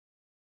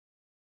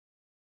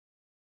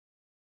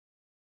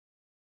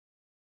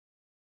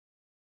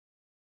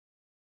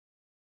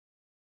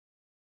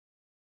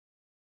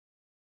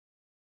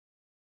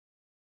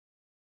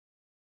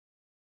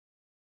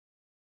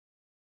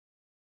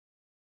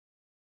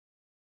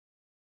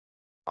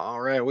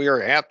All right, we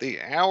are at the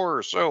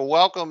hour. So,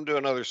 welcome to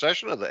another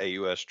session of the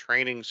AUS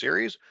training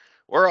series,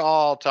 where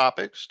all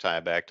topics tie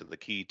back to the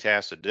key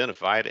tasks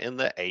identified in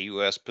the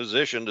AUS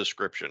position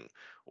description,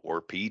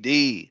 or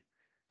PD.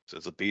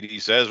 Since the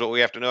PD says what we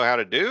have to know how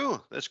to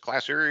do, this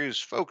class series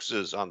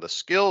focuses on the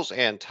skills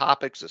and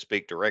topics that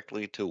speak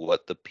directly to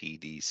what the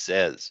PD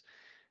says.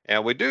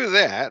 And we do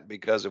that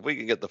because if we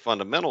can get the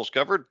fundamentals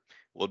covered,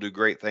 we'll do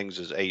great things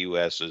as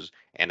AUSs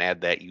and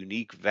add that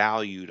unique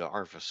value to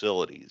our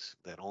facilities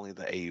that only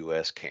the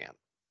AUS can.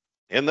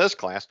 In this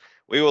class,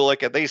 we will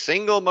look at the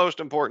single most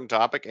important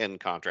topic in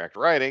contract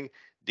writing,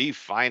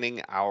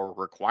 defining our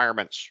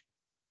requirements.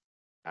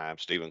 I'm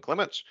Stephen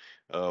Clements,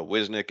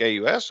 Wisnik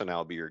AUS, and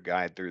I'll be your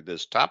guide through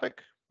this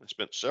topic. I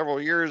spent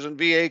several years in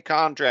VA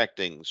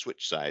contracting,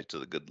 switched sides to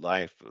the good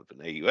life of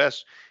an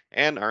AUS,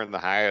 and earned the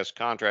highest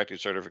contracting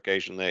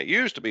certification that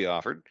used to be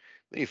offered,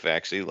 the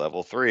FACC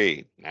Level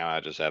 3. Now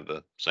I just have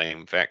the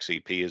same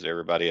FACC P as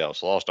everybody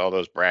else. Lost all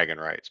those bragging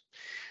rights.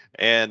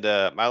 And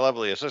my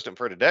lovely assistant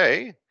for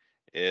today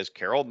is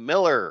Carol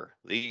Miller,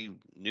 the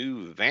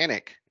new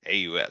Vanik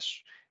AUS.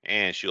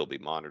 And she'll be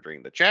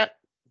monitoring the chat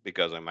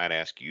because I might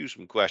ask you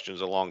some questions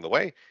along the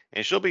way,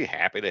 and she'll be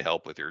happy to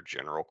help with your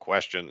general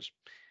questions.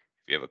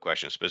 If you have a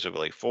question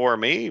specifically for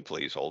me,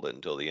 please hold it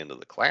until the end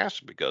of the class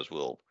because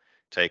we'll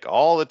take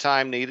all the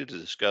time needed to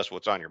discuss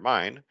what's on your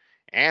mind,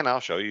 and I'll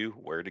show you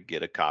where to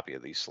get a copy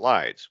of these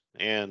slides.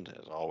 And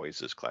as always,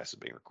 this class is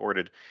being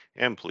recorded,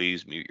 and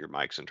please mute your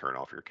mics and turn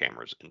off your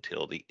cameras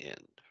until the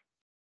end.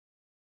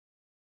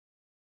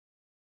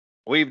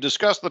 We've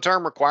discussed the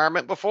term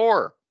requirement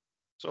before,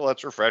 so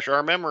let's refresh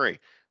our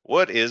memory.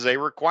 What is a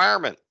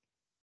requirement?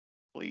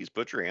 Please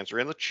put your answer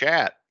in the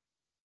chat.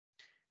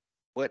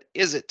 What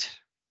is it?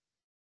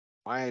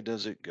 Why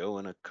does it go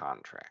in a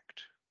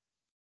contract?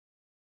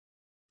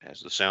 It has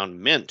the sound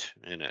mint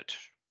in it.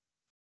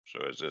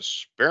 So is this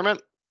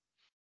spearmint?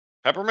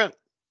 Peppermint?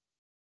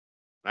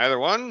 Neither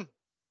one?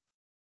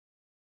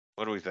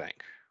 What do we think?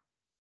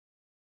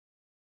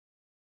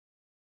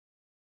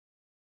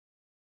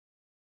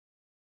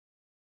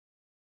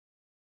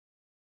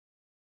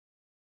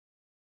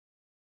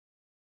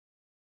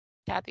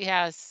 Kathy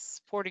has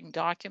supporting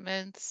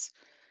documents.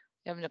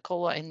 You have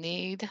Nicola, I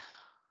need.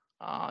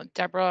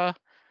 Deborah,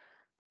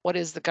 what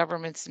is the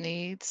government's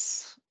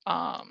needs?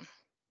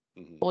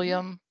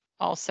 William,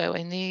 also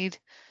a need.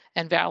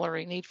 And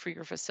Valerie, need for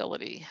your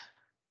facility.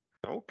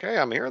 Okay,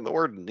 I'm hearing the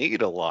word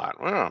need a lot.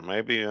 Well,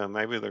 maybe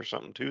there's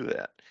something to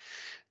that.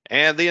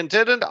 And the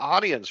intended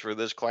audience for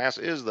this class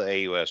is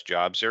the AUS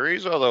job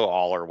series, although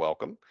all are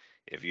welcome.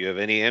 If you have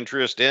any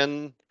interest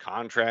in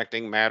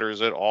contracting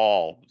matters at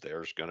all,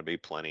 there's going to be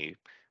plenty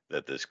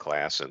that this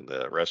class and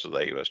the rest of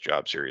the AUS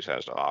job series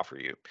has to offer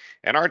you.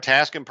 And our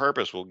task and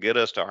purpose will get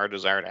us to our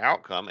desired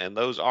outcome, and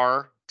those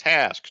are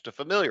tasks to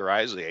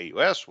familiarize the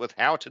AUS with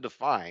how to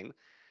define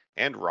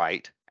and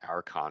write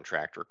our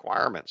contract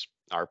requirements.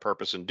 Our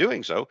purpose in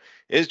doing so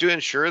is to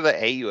ensure the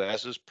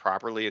AUS is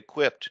properly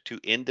equipped to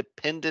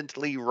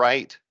independently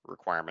write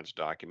requirements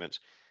documents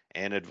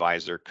and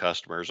advise their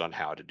customers on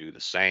how to do the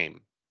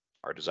same.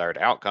 Our desired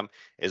outcome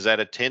is that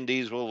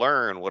attendees will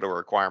learn what a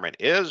requirement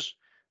is,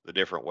 the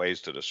different ways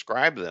to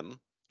describe them,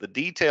 the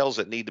details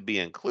that need to be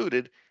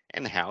included,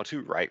 and how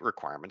to write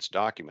requirements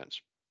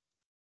documents.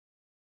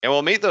 And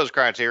we'll meet those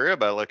criteria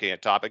by looking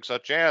at topics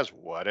such as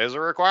what is a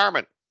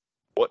requirement?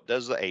 What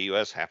does the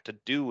AUS have to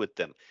do with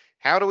them?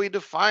 How do we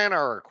define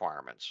our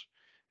requirements?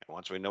 And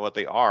once we know what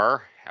they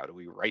are, how do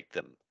we write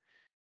them?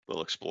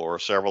 We'll explore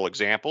several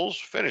examples,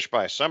 finish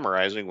by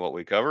summarizing what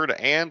we covered,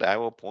 and I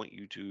will point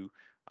you to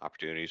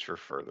opportunities for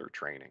further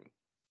training.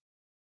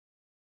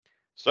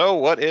 So,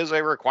 what is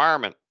a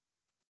requirement?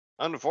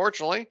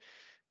 Unfortunately,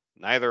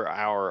 neither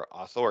our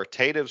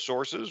authoritative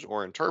sources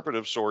or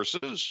interpretive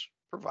sources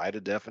provide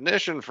a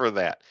definition for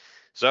that.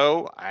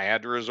 So I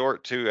had to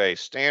resort to a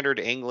standard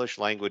English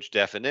language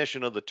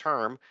definition of the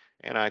term,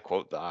 and I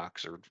quote the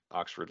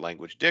Oxford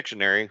Language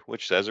Dictionary,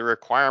 which says a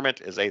requirement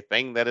is a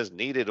thing that is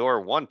needed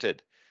or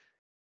wanted.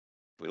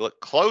 If we look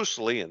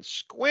closely and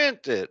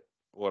squint at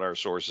what our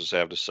sources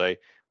have to say,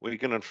 we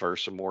can infer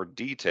some more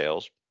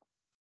details.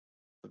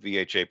 The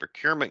VHA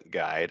Procurement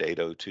Guide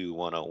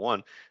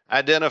 802101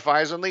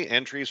 identifies in the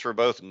entries for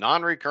both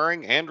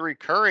non-recurring and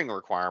recurring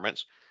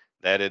requirements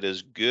that it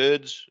is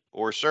goods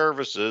or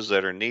services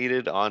that are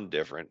needed on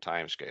different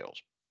timescales.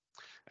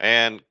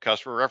 And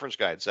Customer Reference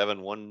Guide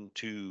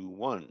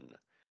 7121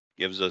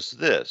 gives us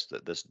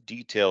that this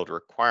detailed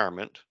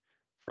requirement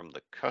from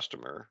the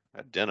customer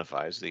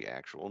identifies the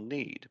actual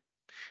need.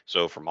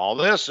 So from all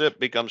this, it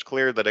becomes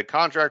clear that a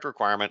contract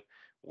requirement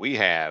we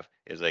have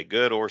is a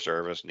good or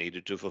service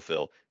needed to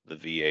fulfill the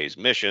VA's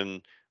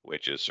mission,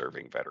 which is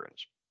serving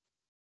veterans.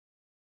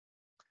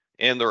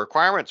 In the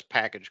requirements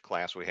package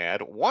class we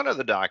had, one of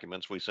the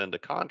documents we send to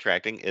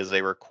contracting is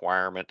a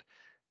requirement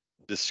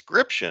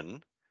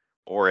description,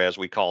 or as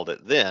we called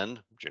it then,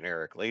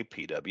 generically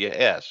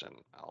PWS. And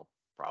I'll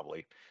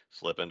probably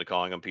slip into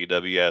calling them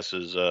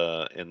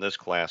PWSs in this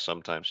class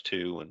sometimes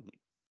too, when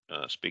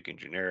speaking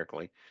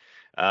generically.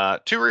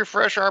 To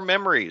refresh our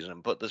memories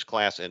and put this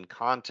class in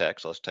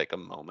context, let's take a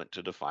moment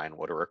to define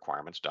what a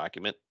requirements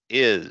document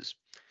is.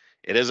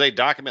 It is a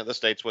document that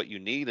states what you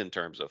need in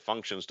terms of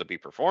functions to be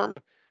performed,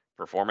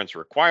 performance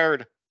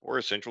required, or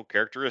essential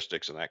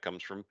characteristics, and that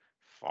comes from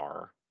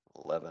FAR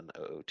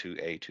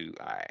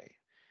 11002A2I.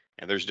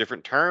 And there's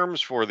different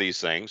terms for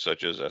these things,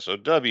 such as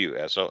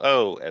SOW,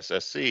 SOO,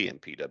 SSC,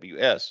 and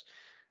PWS.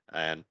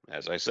 And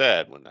as I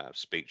said, when I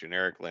speak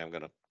generically, I'm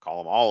going to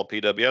call them all a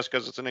PWS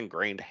because it's an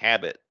ingrained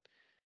habit.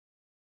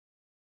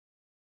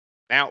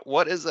 Now,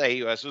 what is the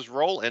AUS's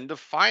role in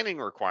defining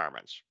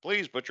requirements?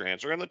 Please put your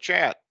answer in the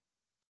chat.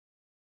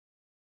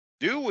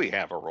 Do we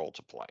have a role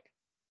to play?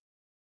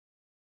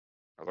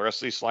 Are the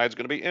rest of these slides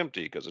going to be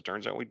empty? Because it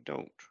turns out we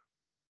don't.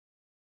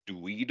 Do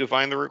we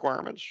define the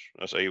requirements,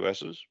 us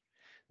AUSs?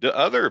 Do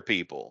other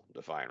people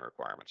define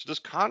requirements? Does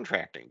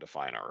contracting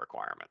define our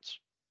requirements?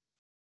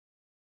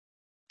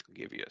 I'll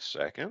give you a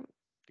second.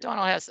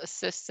 Donald has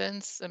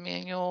assistance, a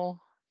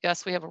manual.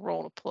 Yes, we have a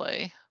role to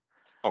play.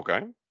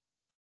 Okay.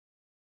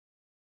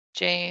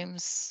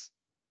 James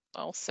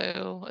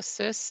also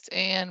assist,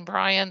 and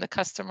Brian, the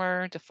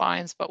customer,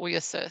 defines what we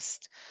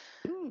assist.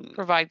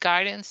 Provide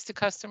guidance to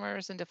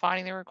customers in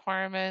defining their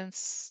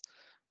requirements.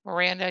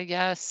 Miranda,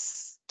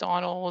 yes.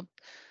 Donald,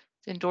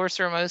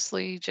 endorser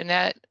mostly.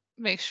 Jeanette,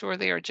 make sure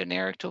they are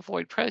generic to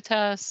avoid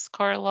protests.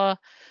 Carla,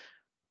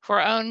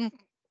 for our own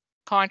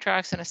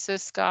contracts and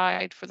assist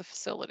guide for the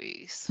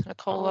facilities.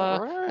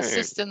 Nicola,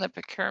 assist in the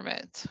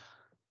procurement.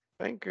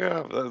 I think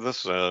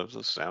this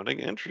is sounding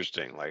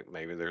interesting. Like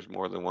maybe there's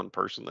more than one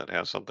person that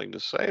has something to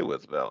say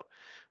with about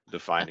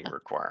defining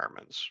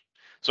requirements.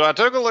 So I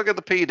took a look at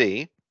the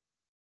PD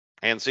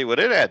and see what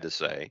it had to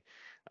say.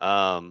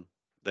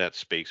 That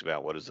speaks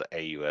about what does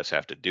the AUS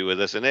have to do with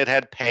this, and it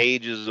had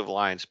pages of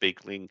lines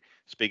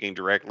speaking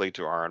directly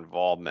to our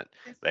involvement.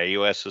 The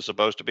AUS is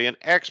supposed to be an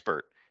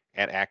expert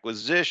at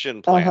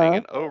acquisition planning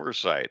and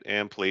oversight.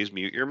 And please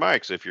mute your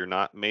mics if you're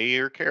not me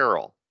or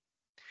Carol.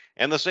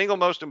 And the single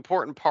most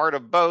important part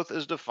of both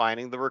is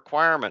defining the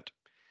requirement.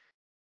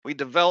 We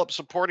develop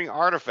supporting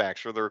artifacts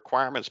for the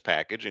requirements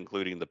package,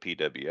 including the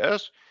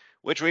PWS,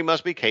 which we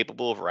must be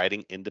capable of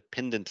writing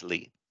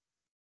independently.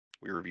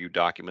 We review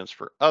documents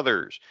for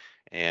others,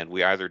 and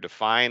we either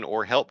define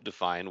or help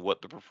define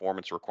what the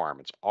performance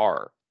requirements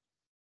are.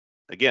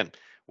 Again,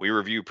 we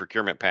review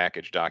procurement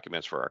package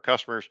documents for our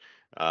customers,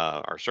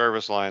 our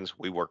service lines.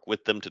 We work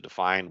with them to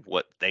define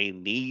what they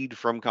need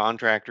from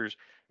contractors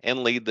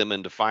and lead them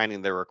in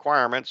defining their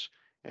requirements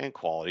and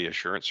quality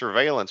assurance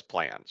surveillance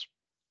plans.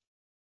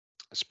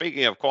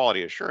 Speaking of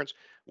quality assurance,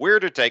 we're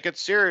to take it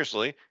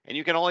seriously, and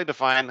you can only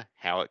define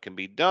how it can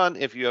be done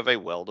if you have a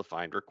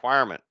well-defined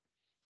requirement.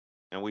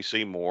 And we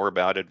see more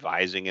about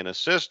advising and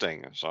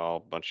assisting. I saw a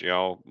bunch of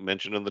y'all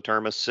mentioning the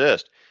term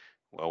assist.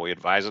 Well, we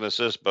advise and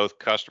assist both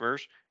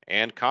customers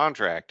and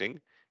contracting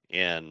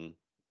in,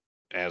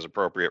 as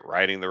appropriate,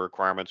 writing the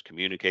requirements,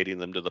 communicating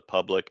them to the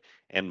public,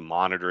 and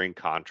monitoring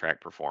contract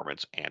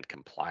performance and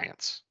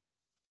compliance.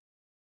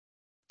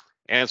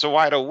 And so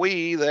why do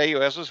we, the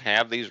AUSs,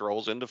 have these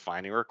roles in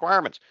defining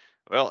requirements?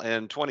 Well,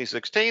 in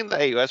 2016,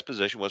 the AUS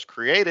position was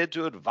created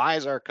to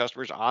advise our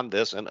customers on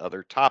this and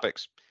other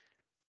topics.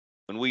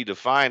 When we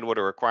defined what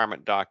a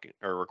requirements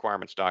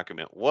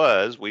document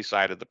was, we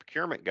cited the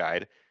procurement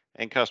guide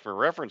and customer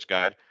reference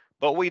guide,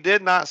 but we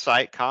did not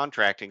cite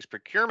contracting's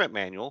procurement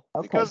manual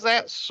because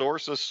that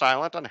source is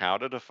silent on how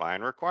to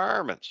define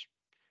requirements.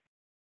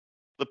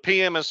 The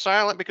PM is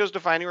silent because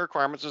defining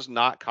requirements is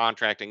not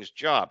contracting's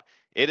job.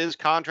 It is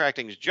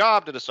contracting's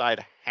job to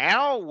decide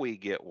how we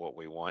get what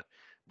we want,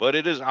 but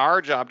it is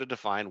our job to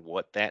define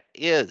what that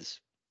is.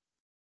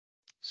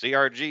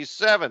 CRG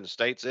 7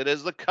 states it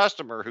is the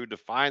customer who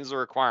defines the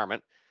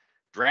requirement,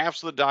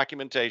 drafts the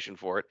documentation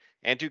for it,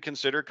 and to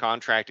consider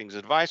contracting's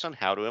advice on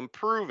how to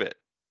improve it.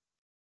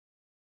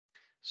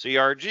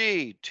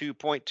 CRG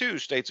 2.2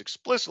 states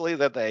explicitly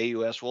that the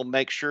AUS will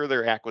make sure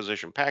their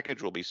acquisition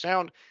package will be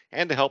sound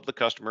and to help the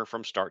customer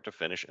from start to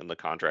finish in the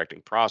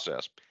contracting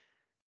process.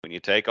 When you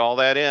take all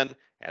that in,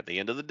 at the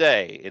end of the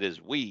day, it is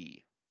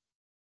we,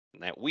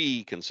 and that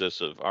we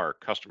consists of our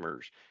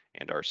customers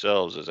and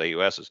ourselves as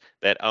AUSs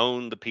that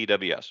own the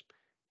PWS.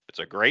 If it's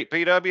a great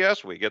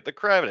PWS, we get the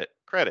credit.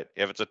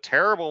 If it's a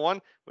terrible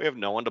one, we have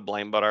no one to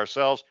blame but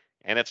ourselves,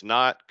 and it's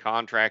not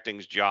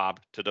contracting's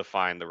job to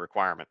define the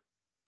requirement.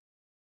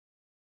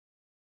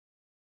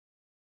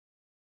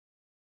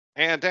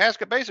 And to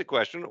ask a basic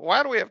question,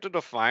 why do we have to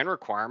define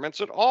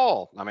requirements at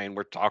all? I mean,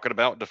 we're talking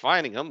about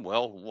defining them.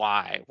 Well,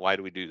 why? Why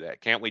do we do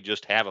that? Can't we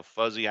just have a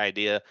fuzzy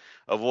idea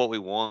of what we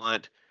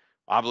want,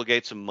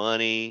 obligate some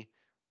money,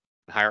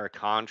 hire a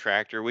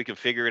contractor? We can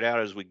figure it out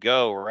as we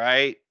go,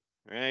 right?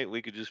 Right?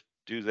 We could just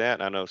do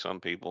that. I know some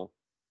people,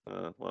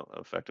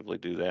 effectively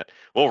do that.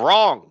 Well,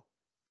 wrong,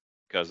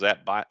 because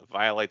that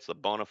violates the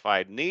bona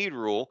fide need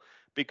rule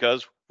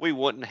because we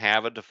wouldn't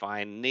have a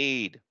defined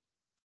need.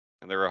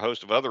 And there are a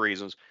host of other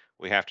reasons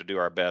we have to do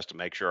our best to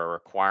make sure our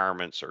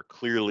requirements are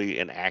clearly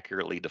and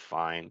accurately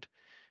defined.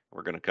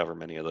 We're going to cover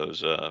many of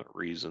those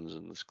reasons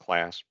in this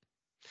class.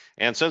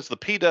 And since the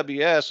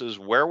PWS is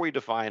where we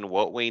define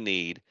what we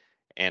need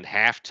and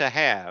have to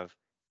have,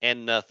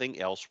 and nothing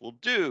else will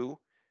do,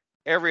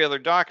 every other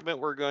document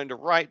we're going to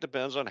write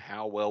depends on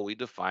how well we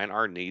define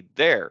our need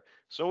there.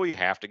 So we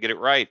have to get it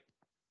right.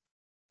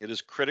 It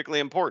is critically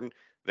important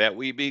that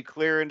we be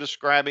clear in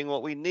describing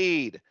what we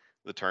need,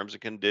 the terms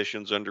and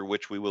conditions under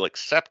which we will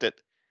accept it,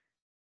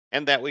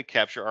 and that we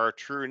capture our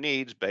true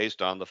needs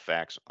based on the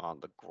facts on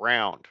the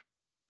ground.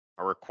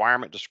 A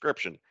requirement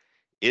description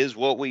is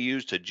what we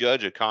use to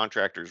judge a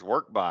contractor's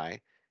work by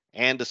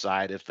and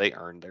decide if they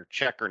earned their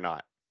check or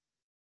not.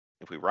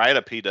 If we write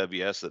a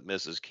PWS that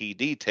misses key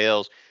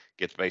details,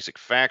 gets basic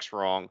facts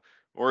wrong,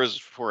 or is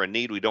for a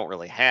need we don't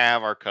really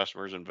have, our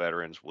customers and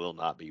veterans will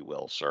not be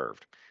well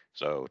served.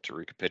 So, to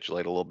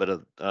recapitulate a little bit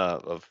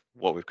of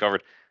what we've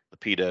covered, the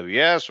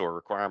PWS or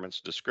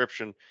requirements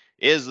description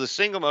is the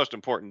single most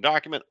important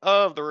document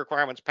of the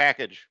requirements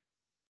package,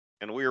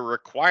 and we are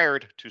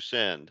required to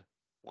send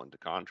one to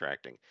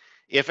contracting.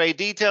 If a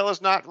detail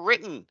is not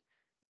written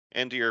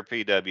into your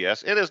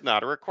PWS, it is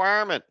not a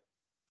requirement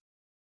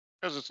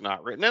because it's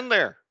not written in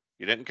there.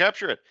 You didn't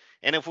capture it.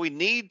 And if we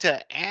need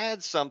to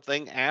add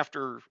something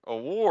after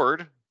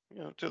award,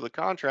 to the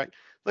contract,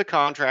 the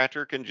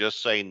contractor can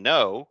just say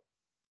no,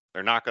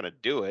 they're not going to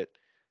do it,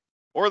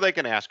 or they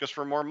can ask us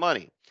for more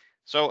money.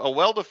 So a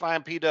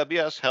well-defined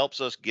PWS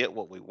helps us get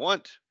what we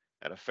want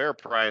at a fair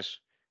price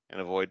and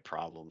avoid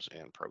problems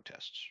and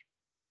protests.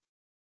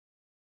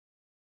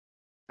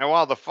 Now,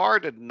 while the FAR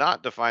did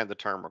not define the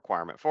term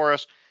requirement for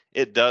us,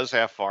 it does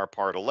have FAR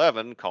Part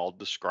 11 called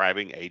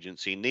Describing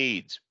Agency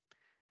Needs.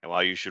 And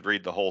while you should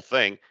read the whole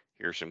thing,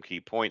 here's some key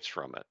points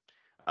from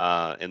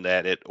it. In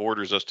that it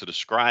orders us to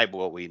describe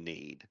what we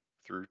need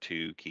through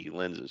two key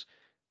lenses.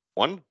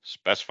 One,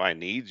 specify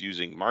needs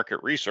using market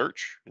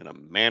research in a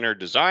manner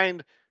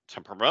designed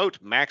to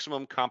promote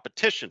maximum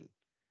competition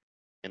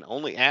and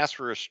only ask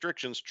for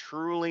restrictions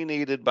truly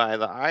needed by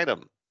the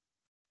item.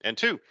 And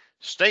two,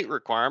 state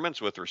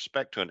requirements with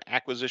respect to an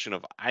acquisition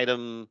of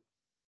items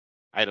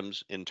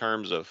in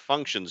terms of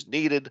functions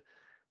needed,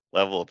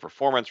 level of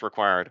performance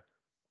required,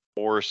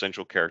 or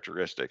essential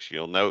characteristics.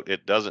 You'll note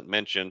it doesn't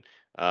mention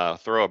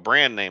throw a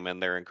brand name in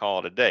there and call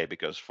it a day,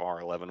 because FAR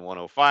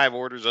 11105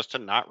 orders us to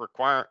not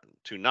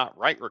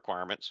write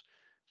requirements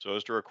so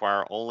as to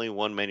require only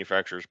one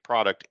manufacturer's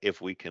product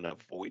if we can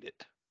avoid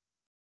it.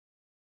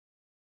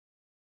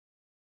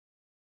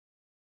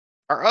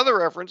 Our other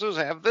references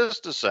have this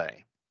to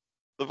say: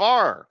 the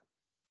VAR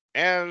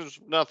has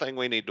nothing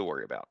we need to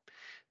worry about.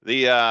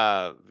 The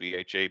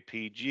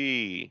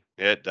VHAPG,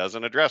 it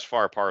doesn't address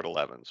FAR Part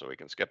 11, so we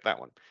can skip that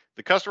one.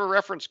 The Customer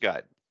Reference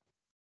Guide,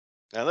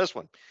 now this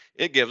one,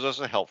 it gives us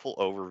a helpful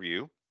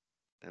overview,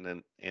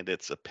 and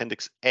its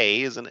Appendix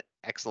A is an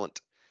excellent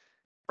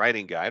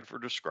writing guide for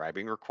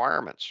describing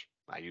requirements.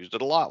 I used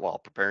it a lot while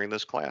preparing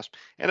this class.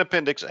 And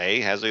Appendix A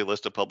has a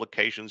list of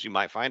publications you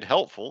might find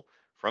helpful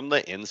from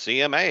the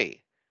NCMA.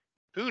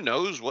 Who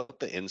knows what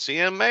the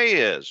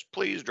NCMA is?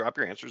 Please drop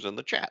your answers in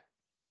the chat.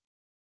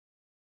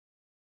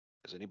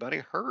 Has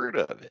anybody heard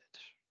of it?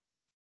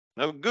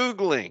 No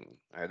Googling.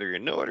 Either you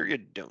know it or you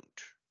don't.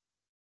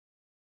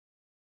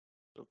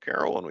 So,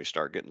 Carol, when we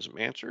start getting some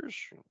answers,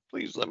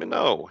 please let me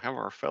know. Have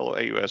our fellow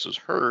AUSs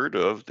heard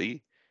of the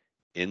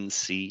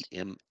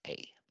NCMA?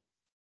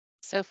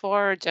 So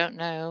far, don't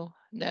know.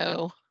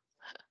 No.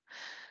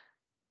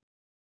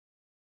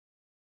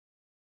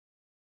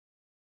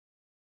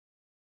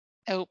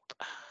 Nope.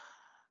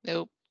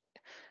 Nope.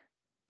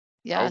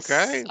 Yes.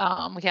 Okay.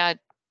 We had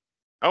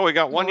Oh, we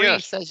got one Marie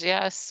yes. says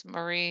yes.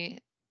 Marie,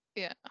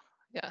 yeah,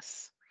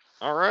 yes.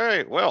 All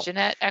right. Well,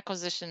 Jeanette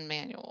Acquisition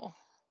Manual.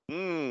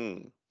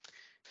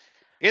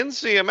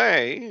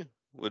 NCMA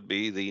would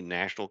be the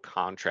National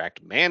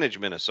Contract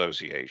Management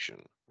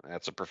Association.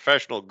 That's a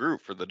professional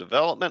group for the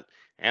development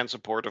and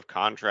support of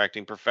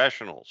contracting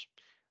professionals.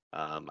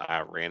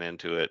 I ran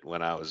into it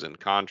when I was in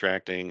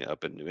contracting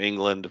up in New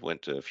England.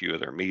 Went to a few of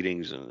their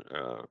meetings in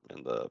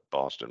the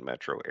Boston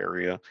metro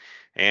area.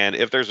 And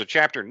if there's a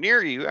chapter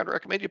near you, I'd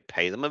recommend you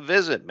pay them a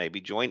visit.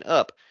 Maybe join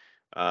up,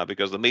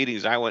 because the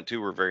meetings I went to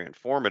were very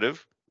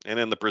informative. And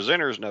in the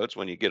presenter's notes,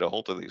 when you get a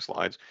hold of these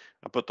slides,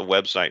 I put the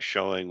website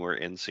showing where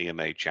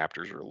NCMA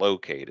chapters are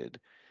located.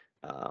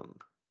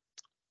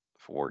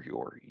 For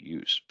your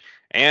use.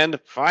 And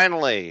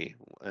finally,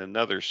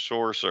 another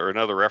source or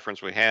another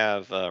reference we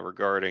have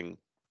regarding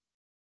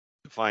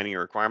defining a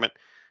requirement,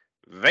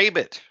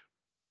 VABIT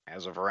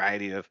has a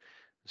variety of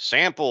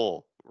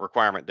sample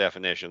requirement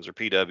definitions or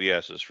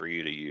PWSs for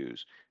you to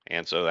use.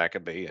 And so that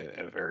could be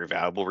a very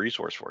valuable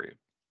resource for you.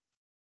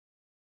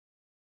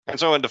 And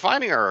so in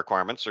defining our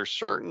requirements, there's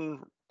certain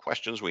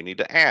questions we need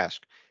to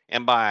ask.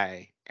 And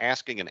by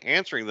asking and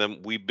answering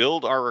them, we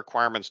build our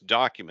requirements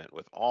document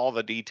with all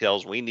the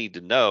details we need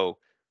to know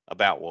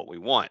about what we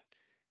want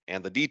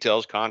and the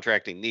details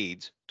contracting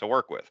needs to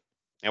work with.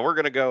 And we're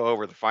going to go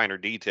over the finer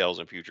details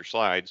in future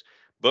slides,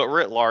 but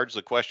writ large,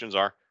 the questions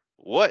are: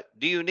 what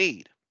do you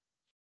need?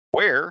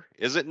 Where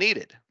is it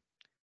needed?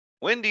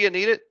 When do you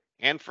need it?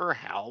 And for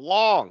how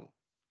long?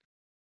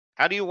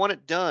 How do you want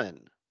it done?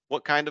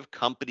 What kind of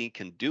company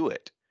can do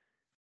it?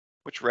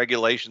 Which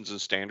regulations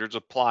and standards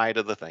apply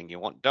to the thing you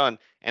want done?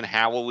 And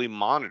how will we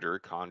monitor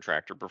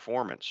contractor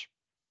performance?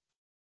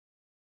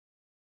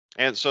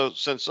 And so,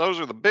 since those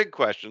are the big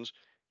questions,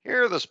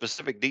 here are the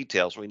specific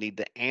details we need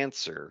to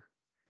answer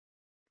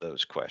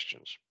those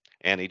questions.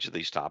 And each of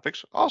these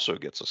topics also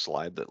gets a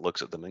slide that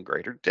looks at them in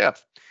greater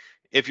depth.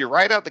 If you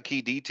write out the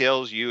key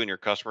details you and your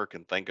customer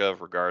can think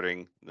of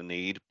regarding the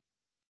need,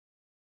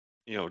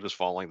 just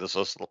following this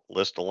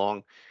list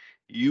along,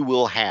 you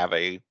will have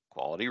a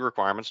quality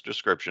requirements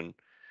description.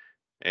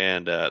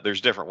 And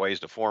there's different ways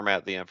to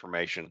format the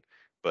information,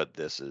 but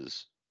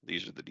these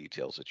are the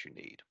details that you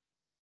need.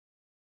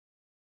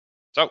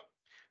 So,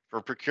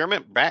 for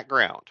procurement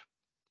background,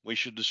 we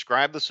should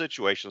describe the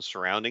situation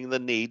surrounding the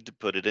need to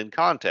put it in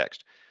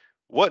context.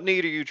 What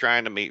need are you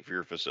trying to meet for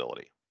your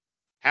facility?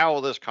 How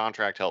will this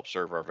contract help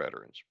serve our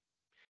veterans?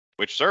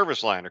 Which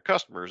service line or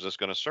customer is this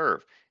going to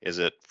serve? Is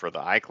it for the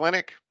eye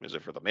clinic? Is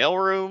it for the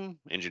mailroom?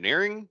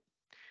 Engineering?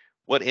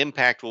 What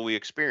impact will we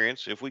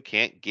experience if we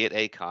can't get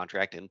a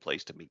contract in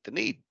place to meet the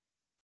need?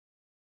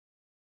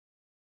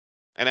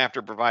 And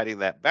after providing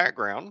that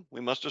background,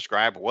 we must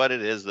describe what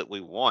it is that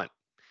we want.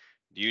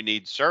 Do you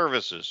need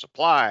services,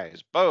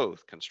 supplies,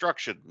 both,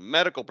 construction,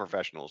 medical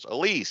professionals, a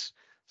lease,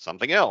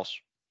 something else?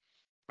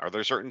 Are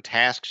there certain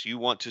tasks you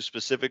want to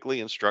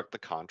specifically instruct the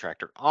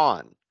contractor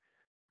on?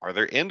 Are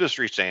there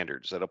industry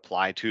standards that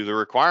apply to the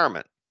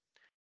requirement?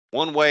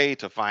 One way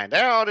to find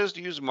out is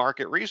to use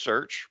market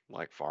research,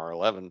 like FAR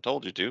 11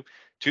 told you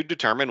to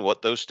determine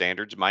what those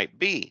standards might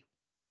be.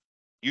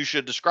 You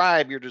should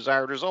describe your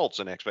desired results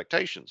and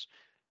expectations.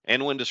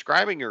 And when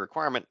describing your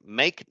requirement,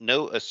 make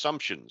no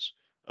assumptions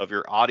of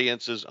your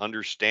audience's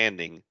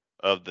understanding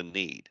of the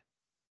need.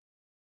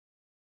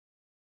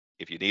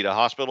 If you need a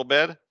hospital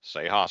bed,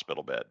 say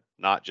hospital bed,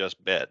 not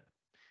just bed.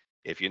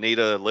 If you need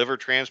a liver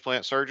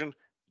transplant surgeon,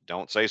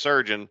 don't say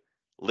surgeon,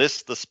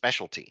 list the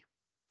specialty.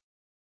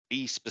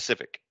 Be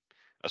specific.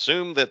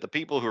 Assume that the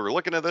people who are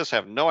looking at this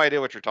have no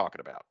idea what you're talking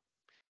about.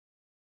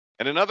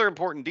 And another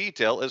important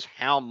detail is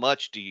how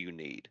much do you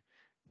need?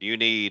 Do you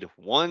need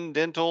one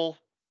dental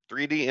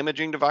 3D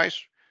imaging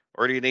device,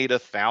 or do you need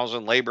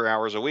 1,000 labor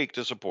hours a week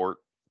to support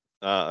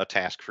a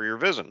task for your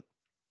vision?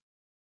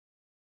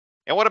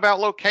 And what about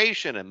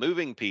location and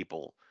moving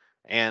people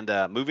and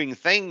moving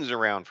things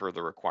around for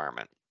the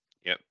requirement?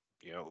 Yep.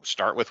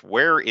 Start with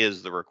where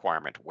is the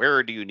requirement?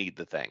 Where do you need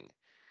the thing?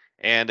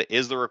 And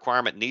is the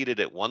requirement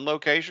needed at one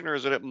location or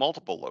is it at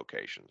multiple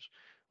locations?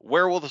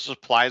 Where will the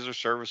supplies or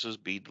services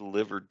be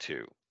delivered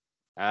to?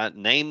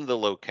 Name the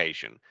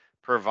location,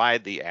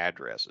 provide the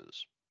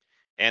addresses.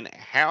 And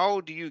how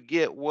do you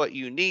get what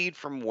you need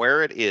from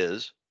where it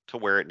is to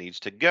where it needs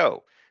to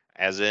go?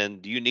 As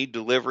in, do you need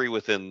delivery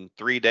within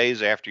 3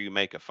 days after you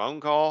make a phone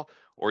call?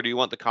 Or do you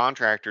want the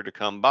contractor to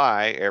come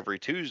by every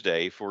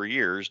Tuesday for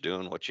years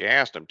doing what you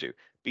asked them to?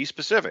 Be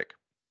specific.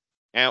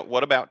 And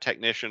what about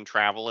technician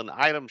travel and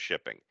item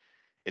shipping?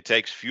 It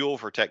takes fuel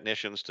for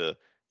technicians to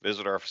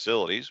visit our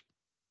facilities.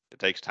 It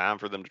takes time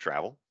for them to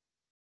travel.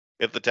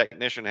 If the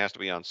technician has to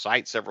be on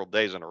site several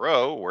days in a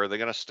row, where are they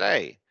going to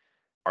stay?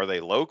 Are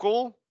they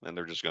local and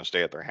they're just going to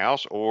stay at their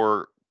house,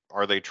 or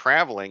are they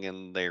traveling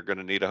and they're going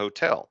to need a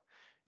hotel?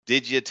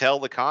 Did you tell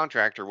the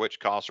contractor which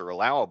costs are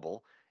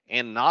allowable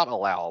and not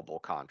allowable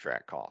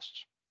contract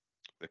costs?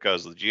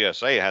 Because the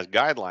GSA has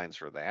guidelines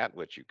for that,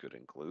 which you could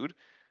include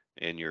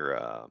in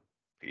your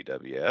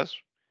PWS.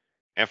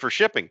 And for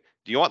shipping,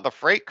 do you want the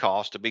freight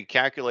cost to be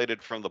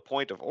calculated from the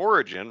point of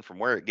origin, from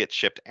where it gets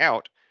shipped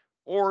out,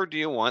 or do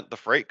you want the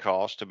freight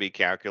cost to be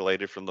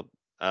calculated from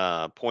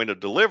the point of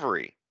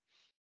delivery,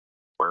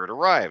 where it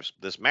arrives?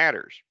 This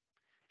matters.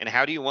 And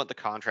how do you want the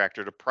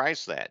contractor to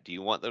price that? Do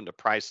you want them to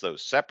price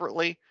those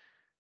separately,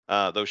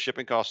 those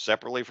shipping costs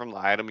separately from the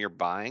item you're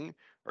buying,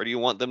 or do you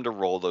want them to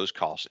roll those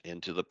costs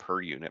into the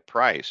per unit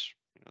price?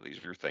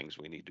 These are things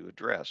we need to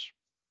address.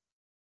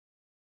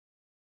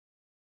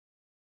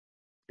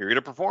 Period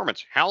of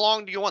performance. How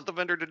long do you want the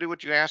vendor to do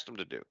what you asked them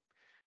to do?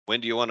 When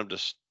do you want them to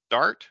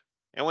start?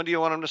 And when do you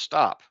want them to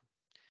stop?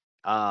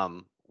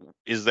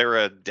 Is there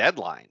a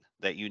deadline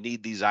that you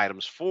need these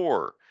items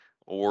for?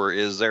 Or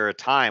is there a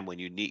time when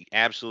you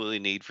absolutely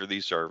need for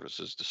these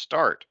services to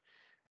start?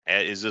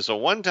 Is this a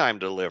one-time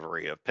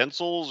delivery of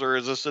pencils, or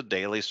is this a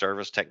daily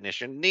service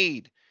technician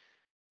need?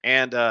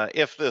 And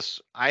if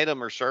this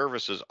item or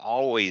service is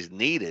always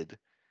needed,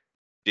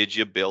 did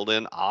you build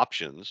in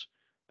options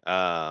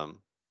um,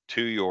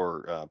 to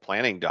your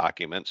planning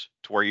documents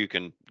to where you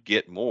can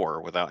get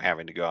more without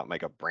having to go out and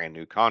make a brand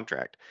new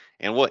contract?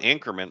 And what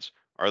increments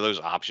are those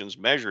options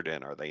measured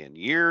in? Are they in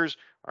years?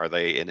 Are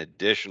they an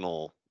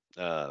additional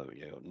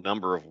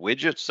number of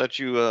widgets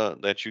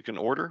that you can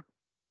order?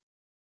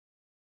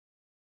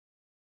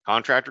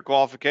 Contractor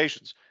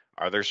qualifications.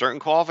 Are there certain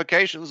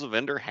qualifications the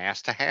vendor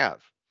has to have?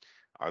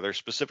 Are there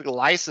specific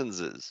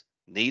licenses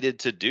needed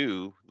to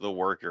do the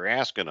work you're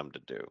asking them to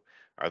do?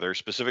 Are there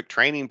specific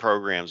training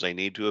programs they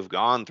need to have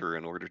gone through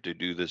in order to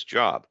do this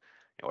job?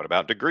 And what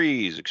about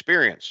degrees,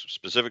 experience,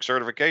 specific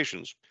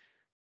certifications?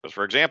 Because,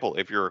 for example,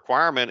 if your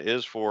requirement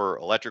is for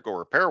electrical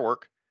repair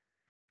work,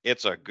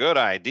 it's a good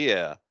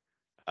idea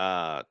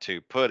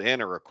to put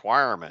in a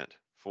requirement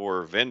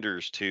for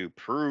vendors to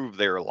prove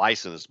they're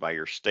licensed by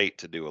your state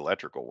to do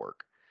electrical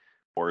work.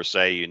 Or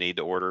say you need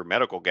to order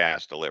medical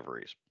gas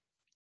deliveries.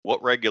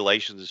 What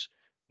regulations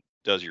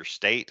does your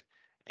state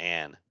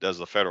and does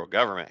the federal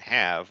government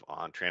have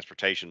on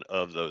transportation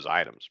of those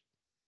items?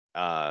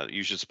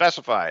 You should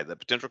specify that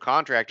potential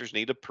contractors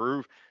need to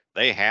prove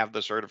they have the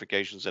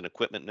certifications and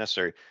equipment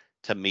necessary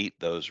to meet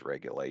those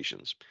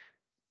regulations.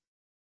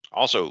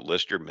 Also,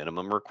 list your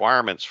minimum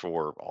requirements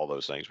for all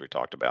those things we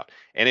talked about.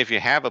 And if you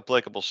have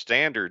applicable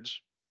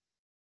standards,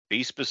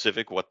 be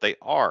specific what they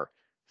are,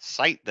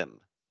 cite them.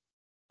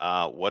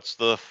 What's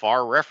the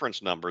FAR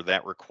reference number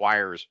that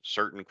requires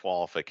certain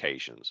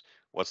qualifications?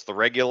 What's the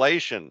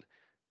regulation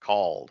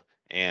called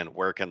and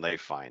where can they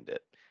find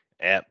it?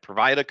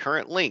 Provide a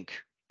current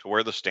link to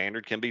where the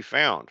standard can be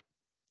found.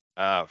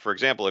 For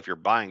example, if you're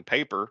buying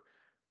paper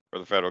for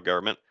the federal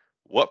government,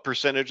 what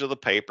percentage of the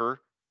paper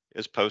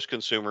is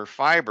post-consumer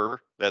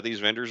fiber that these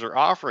vendors are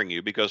offering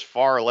you? Because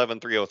FAR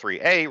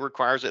 11303A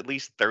requires at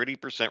least 30%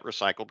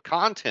 recycled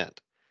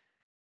content.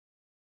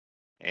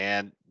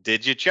 And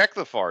did you check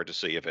the FAR to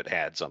see if it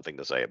had something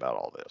to say about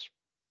all this?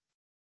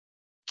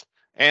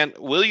 And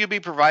will you be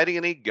providing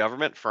any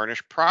government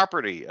furnished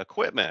property,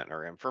 equipment,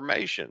 or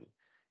information?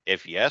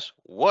 If yes,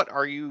 what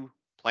are you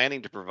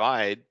planning to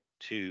provide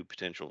to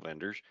potential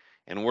vendors?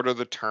 And what are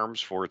the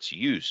terms for its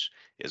use?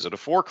 Is it a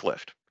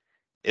forklift?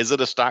 Is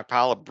it a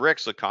stockpile of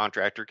bricks a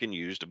contractor can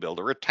use to build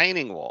a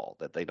retaining wall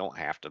that they don't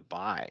have to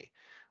buy?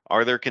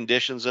 Are there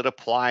conditions that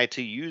apply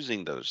to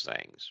using those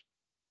things?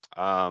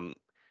 Um,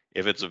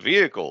 if it's a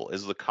vehicle,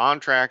 is the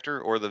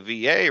contractor or the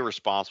VA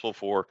responsible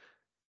for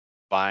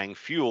buying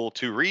fuel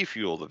to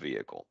refuel the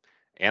vehicle?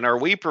 And are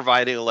we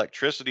providing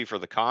electricity for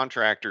the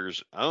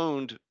contractor's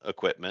owned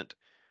equipment,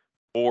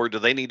 or do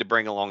they need to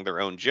bring along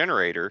their own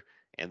generator?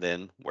 And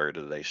then where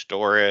do they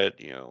store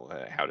it?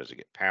 How does it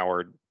get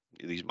powered?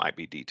 These might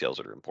be details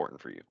that are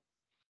important for you.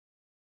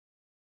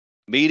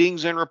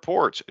 Meetings and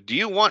reports. Do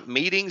you want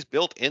meetings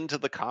built into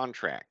the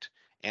contract?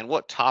 And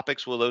what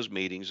topics will those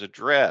meetings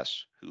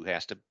address? Who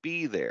has to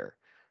be there?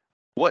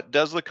 What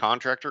does the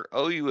contractor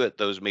owe you at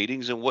those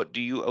meetings and what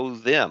do you owe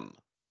them?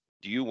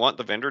 Do you want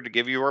the vendor to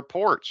give you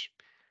reports?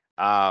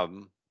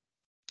 Um,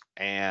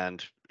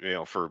 and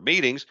for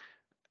meetings,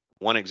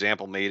 one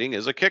example meeting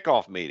is a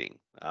kickoff meeting.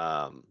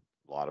 A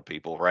lot of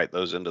people write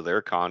those into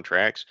their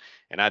contracts,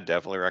 and I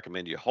definitely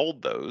recommend you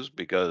hold those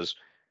because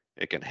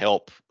it can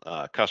help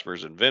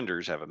customers and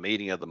vendors have a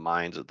meeting of the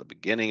minds at the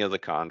beginning of the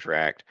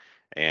contract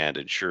and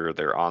ensure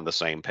they're on the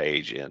same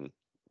page in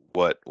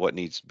what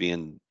needs to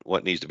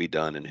be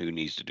done and who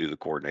needs to do the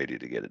coordinating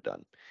to get it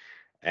done.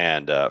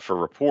 And for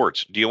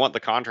reports, do you want the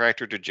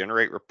contractor to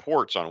generate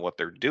reports on what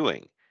they're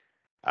doing?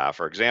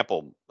 For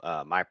example,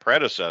 my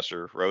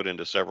predecessor wrote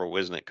into several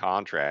Wisnet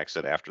contracts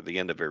that after the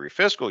end of every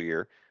fiscal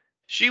year,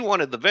 she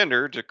wanted the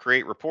vendor to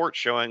create reports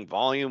showing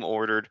volume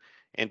ordered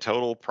and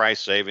total price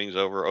savings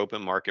over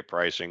open market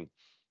pricing.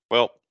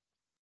 Well,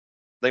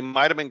 they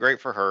might have been great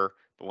for her,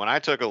 but when I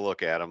took a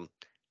look at them,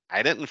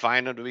 I didn't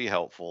find them to be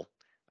helpful.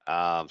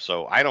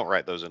 So I don't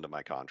write those into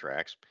my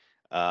contracts.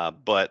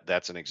 But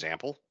that's an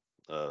example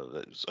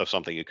of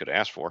something you could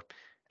ask for.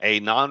 A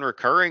non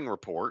recurring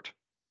report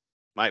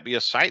might be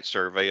a site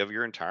survey of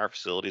your entire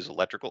facility's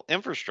electrical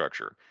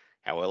infrastructure,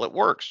 how well it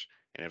works,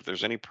 and if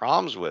there's any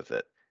problems with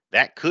it.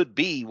 That could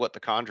be what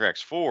the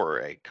contract's for,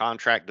 a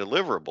contract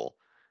deliverable,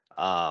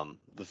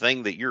 the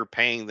thing that you're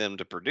paying them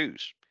to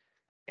produce.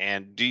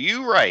 And do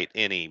you write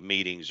any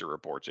meetings or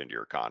reports into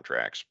your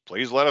contracts?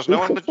 Please let us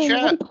know in the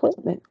chat.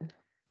 Equipment.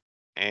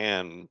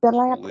 And The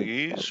lab.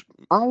 please,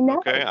 I know.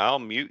 okay, I'll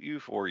mute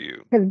you for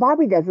you. Because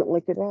Bobby doesn't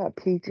look it up.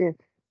 He just.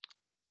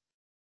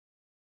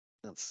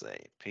 Let's see,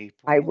 people.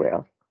 I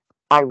will.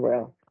 I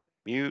will.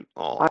 Mute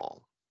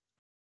all.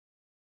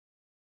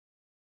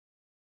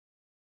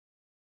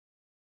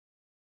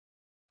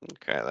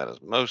 Okay, that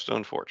is most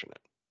unfortunate.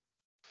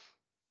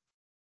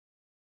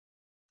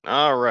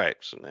 All right,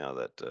 so now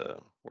that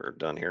we're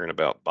done hearing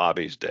about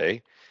Bobby's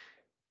day,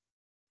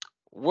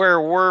 where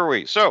were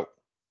we? So,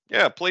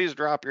 yeah, please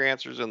drop your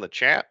answers in the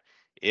chat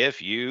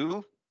if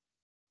you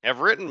have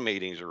written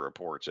meetings or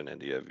reports in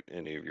any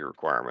of your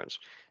requirements.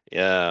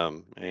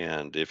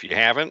 And if you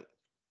haven't,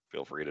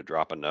 feel free to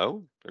drop a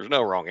no. There's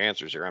no wrong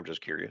answers here. I'm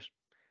just curious.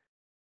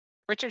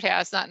 Richard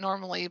has, not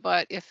normally,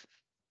 but if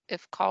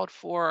called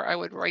for, I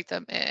would write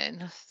them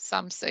in.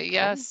 Some say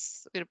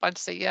yes, we had a bunch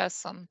say yes,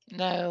 some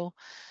no.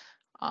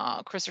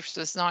 Christopher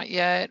says not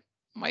yet.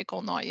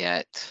 Michael, not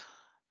yet.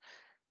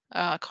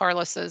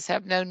 Carla says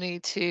have no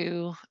need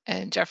to,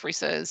 and Jeffrey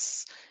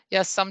says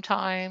yes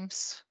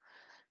sometimes.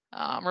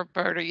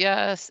 Roberta,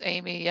 yes.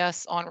 Amy,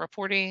 yes on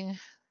reporting.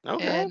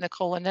 Okay. And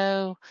Nicola,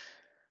 no.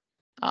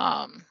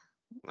 All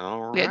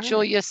We had right.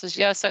 Julia says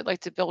yes, I'd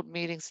like to build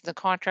meetings in the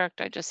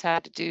contract. I just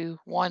had to do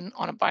one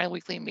on a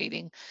biweekly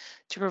meeting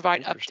to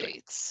provide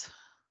updates.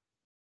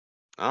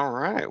 All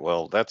right.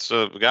 Well, that's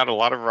we got a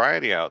lot of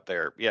variety out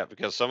there. Yeah,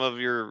 because some of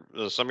your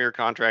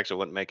contracts it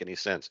wouldn't make any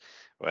sense.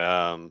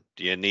 Do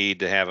you need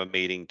to have a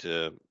meeting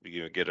to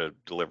get a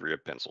delivery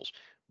of pencils?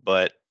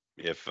 But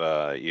if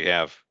you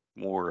have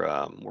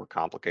more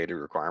complicated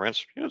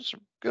requirements, it's a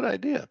good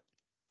idea.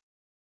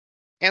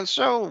 And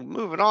so,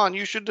 moving on,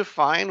 you should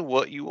define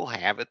what you will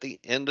have at the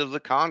end of the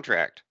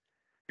contract.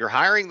 You're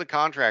hiring the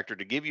contractor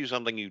to give you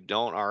something you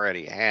don't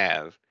already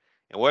have,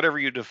 and whatever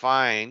you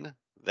define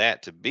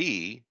that to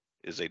be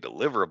is a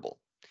deliverable.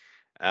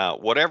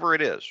 Whatever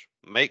it is,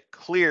 make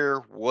clear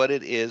what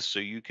it is so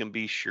you can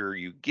be sure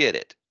you get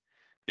it.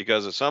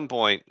 Because at some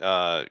point,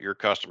 your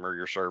customer,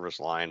 your service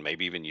line,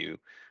 maybe even you,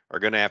 are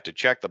going to have to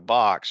check the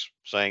box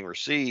saying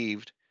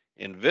received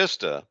in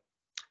Vista.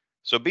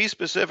 So be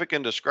specific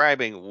in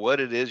describing what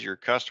it is your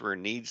customer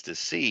needs to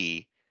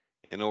see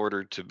in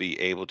order to be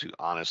able to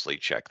honestly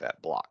check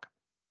that block.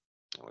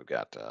 And we've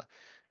got an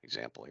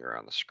example here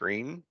on the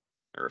screen,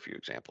 or a few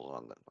examples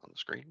on the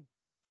screen.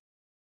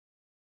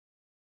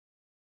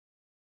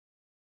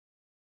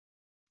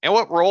 And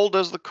what role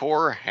does the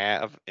core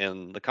have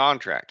in the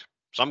contract?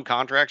 Some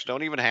contracts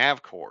don't even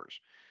have cores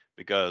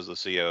because the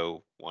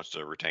CO wants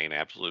to retain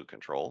absolute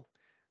control.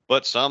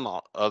 But some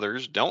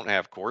others don't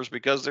have cores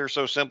because they're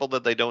so simple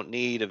that they don't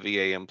need a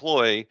VA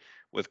employee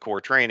with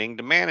core training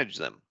to manage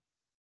them.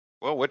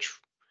 Well,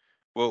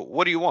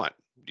 what do you want?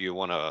 Do you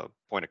want a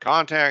point of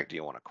contact? Do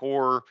you want a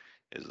core?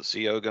 Is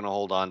the CO going to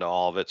hold on to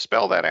all of it?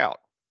 Spell that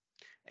out.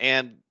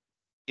 And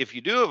if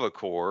you do have a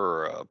core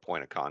or a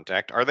point of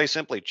contact, are they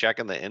simply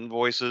checking the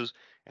invoices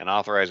and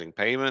authorizing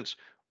payments,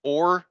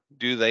 or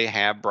do they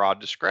have broad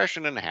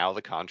discretion in how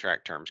the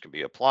contract terms can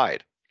be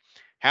applied?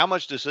 How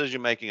much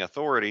decision making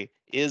authority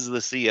is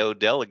the CO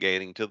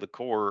delegating to the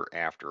core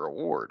after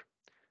award?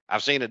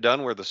 I've seen it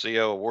done where the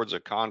CO awards a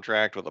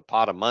contract with a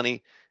pot of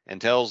money and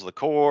tells the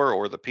core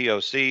or the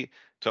POC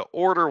to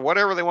order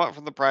whatever they want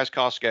from the price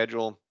cost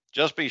schedule.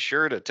 Just be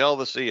sure to tell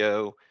the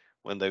CO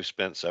when they've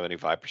spent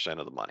 75%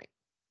 of the money.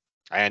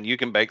 And you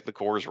can bake the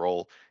core's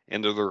role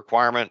into the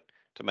requirement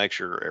to make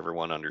sure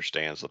everyone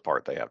understands the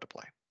part they have to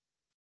play.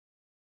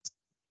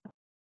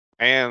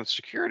 And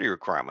security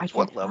requirements.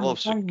 What level of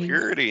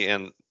security?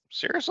 And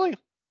seriously?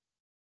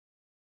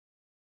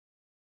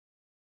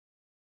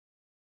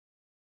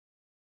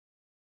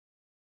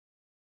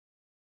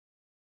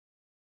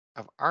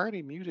 I've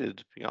already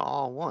muted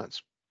y'all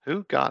once.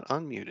 Who got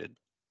unmuted?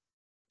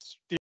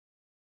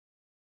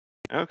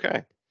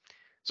 Okay.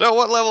 So,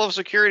 what level of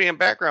security and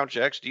background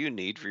checks do you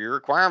need for your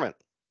requirement?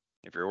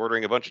 If you're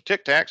ordering a bunch of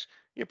Tic Tacs,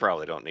 you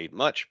probably don't need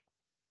much.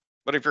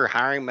 But if you're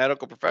hiring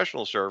medical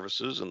professional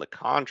services and the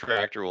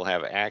contractor will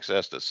have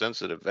access to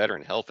sensitive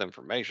veteran health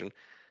information,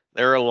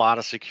 there are a lot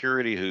of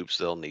security hoops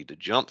they'll need to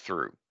jump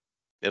through.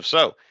 If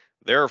so,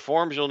 there are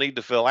forms you'll need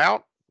to fill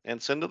out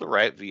and send to the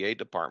right VA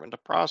department to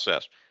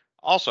process.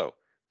 Also,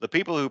 the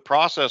people who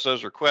process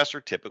those requests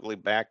are typically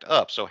backed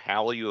up. So,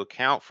 how will you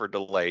account for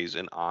delays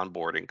in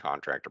onboarding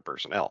contractor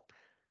personnel?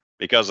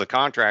 Because the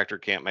contractor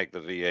can't make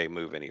the VA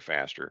move any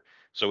faster.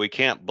 So, we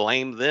can't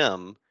blame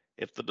them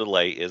if the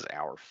delay is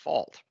our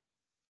fault.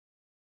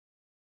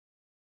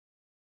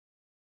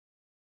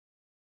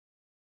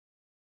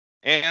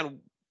 And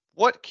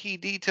what key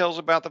details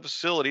about the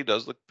facility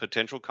does the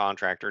potential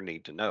contractor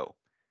need to know?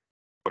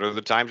 What are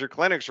the times your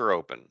clinics are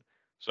open?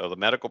 So the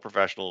medical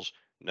professionals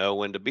know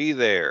when to be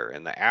there,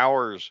 and the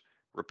hours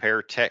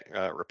repair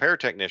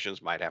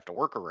technicians might have to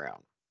work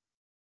around.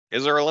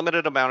 Is there a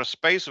limited amount of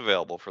space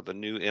available for the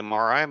new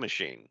MRI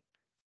machine?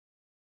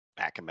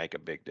 That can make a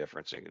big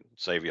difference and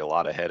save you a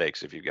lot of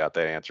headaches if you got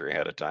that answer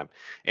ahead of time.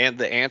 And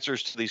the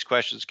answers to these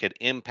questions can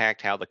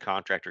impact how the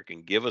contractor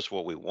can give us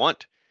what we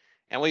want,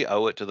 and we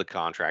owe it to the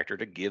contractor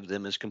to give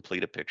them as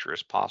complete a picture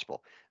as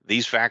possible.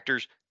 These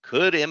factors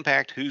could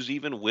impact who's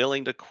even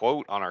willing to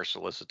quote on our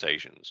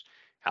solicitations,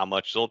 how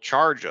much they'll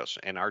charge us,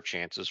 and our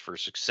chances for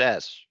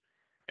success.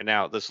 And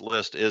now, this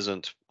list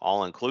isn't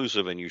all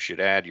inclusive, and you should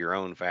add your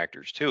own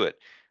factors to it.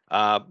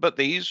 But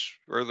these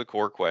are the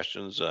core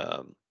questions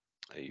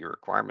your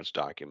requirements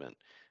document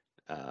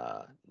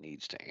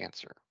needs to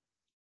answer.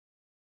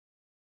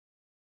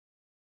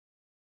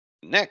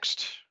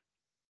 Next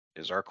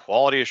is our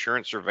quality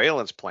assurance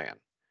surveillance plan.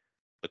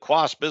 The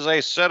QASP is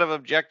a set of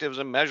objectives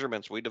and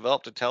measurements we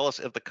develop to tell us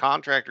if the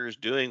contractor is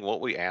doing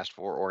what we asked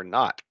for or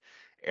not.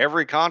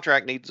 Every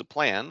contract needs a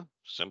plan,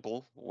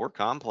 simple or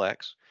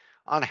complex,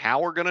 on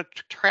how we're going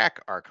to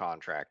track our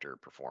contractor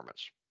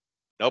performance.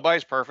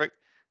 Nobody's perfect,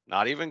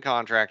 not even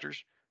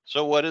contractors.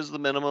 So, what is the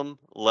minimum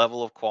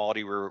level of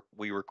quality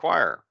we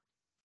require?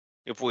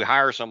 If we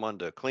hire someone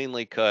to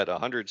cleanly cut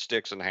 100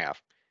 sticks in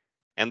half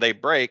and they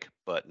break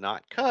but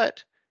not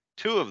cut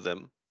two of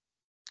them,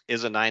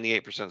 is a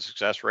 98%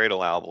 success rate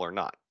allowable or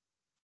not?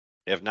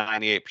 If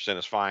 98%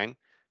 is fine,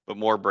 but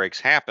more breaks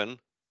happen,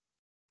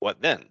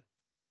 what then?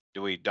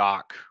 Do we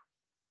dock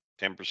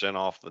 10%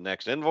 off the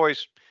next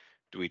invoice?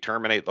 Do we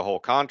terminate the whole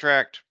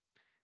contract?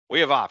 We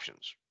have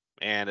options,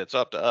 and it's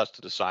up to us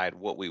to decide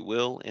what we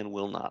will and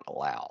will not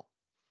allow.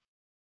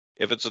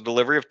 If it's a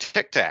delivery of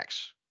Tic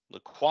Tacs, The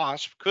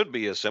QUASP could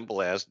be as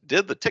simple as,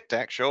 did the Tic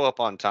Tac show up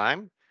on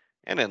time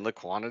and in the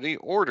quantity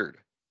ordered?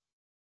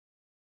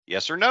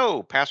 Yes or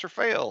no, pass or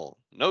fail.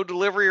 No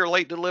delivery or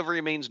late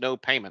delivery means no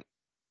payment.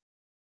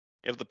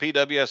 If the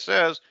PWS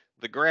says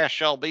the grass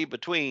shall be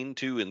between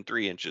 2 and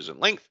 3 inches in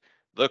length,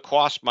 the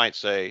QUASP might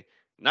say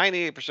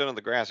 98% of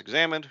the grass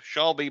examined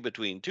shall be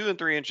between 2 and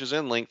 3 inches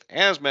in length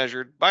as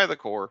measured by the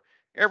Corps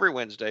every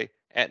Wednesday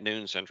at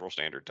noon Central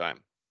Standard Time.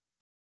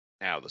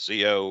 Now, the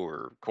CO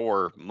or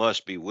Corps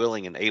must be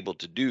willing and able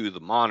to do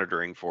the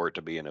monitoring for it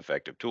to be an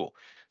effective tool.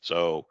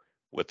 So,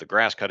 with the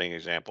grass cutting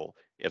example,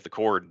 if the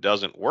Corps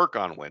doesn't work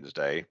on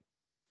Wednesday,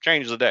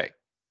 change the day.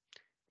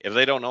 If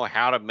they don't know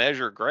how to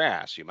measure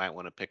grass, you might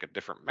want to pick a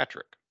different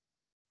metric.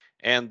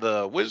 And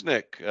the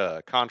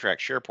Wisnik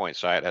contract SharePoint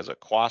site has a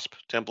QUASP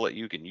template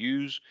you can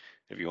use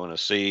if you want to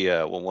see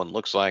what one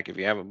looks like if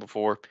you haven't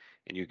before,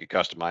 and you can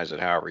customize it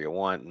however you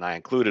want. And I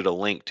included a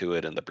link to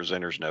it in the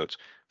presenter's notes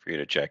for you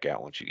to check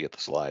out once you get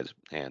the slides,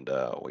 and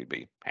we'd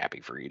be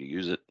happy for you to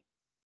use it.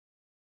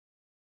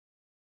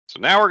 So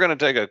now we're going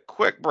to take a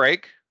quick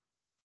break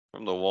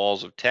from the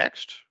walls of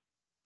text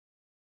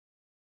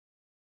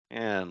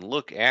and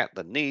look at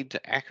the need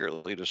to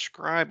accurately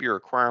describe your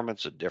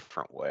requirements a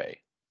different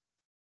way.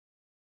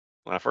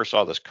 When I first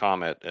saw this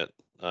comic,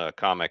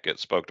 it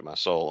spoke to my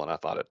soul, and I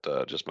thought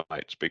it just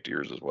might speak to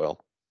yours as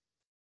well.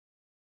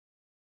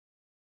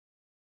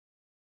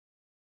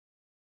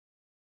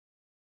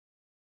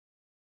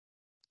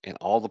 And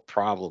all the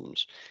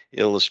problems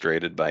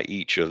illustrated by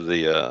each of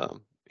the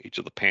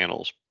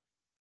panels,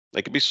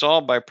 they can be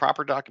solved by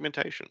proper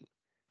documentation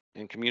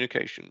and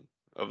communication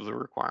of the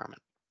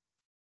requirement.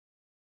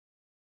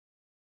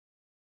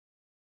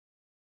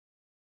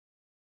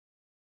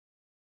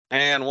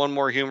 And one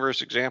more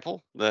humorous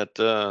example that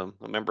a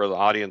member of the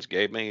audience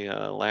gave me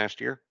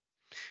last year.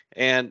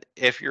 And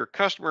if your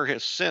customer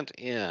has sent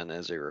in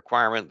as a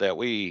requirement that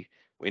we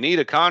need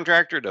a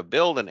contractor to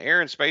build an air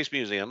and space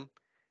museum,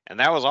 and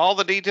that was all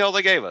the detail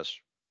they gave us,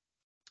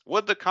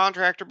 would the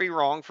contractor be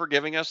wrong for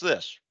giving us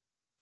this?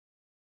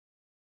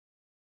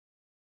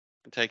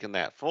 And taking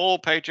that full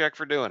paycheck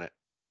for doing it.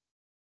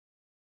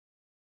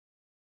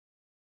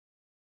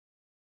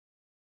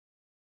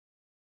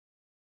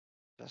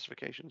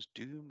 Specifications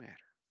do matter.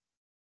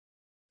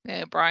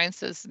 Yeah, Brian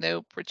says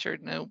nope.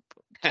 Richard, nope.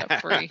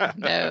 Jeffrey,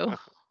 no.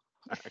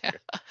 Okay.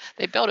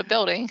 They built a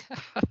building.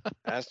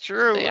 That's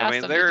true. They I asked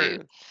mean, them to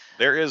do.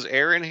 there is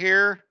air in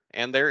here,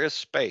 and there is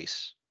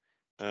space.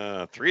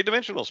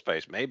 3-dimensional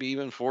space, maybe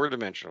even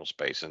 4-dimensional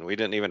space, and we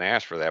didn't even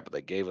ask for that, but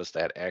they gave us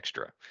that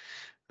extra.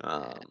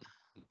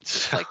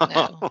 Just like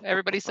no.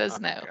 Everybody says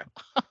no. Okay.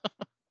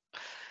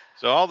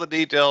 So all the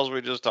details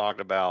we just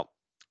talked about,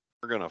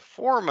 we're going to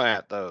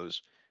format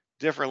those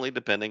differently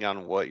depending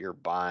on what you're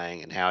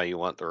buying and how you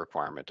want the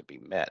requirement to be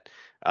met.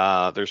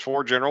 There's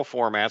 4 general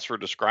formats for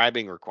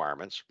describing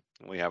requirements.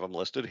 We have them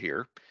listed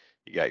here.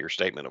 You got your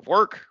statement of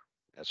work,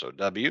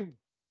 SOW,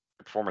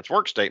 performance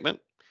work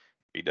statement,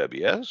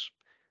 PWS,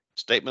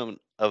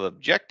 statement of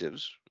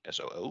objectives,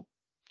 SOO,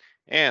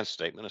 and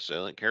statement of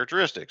salient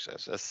characteristics,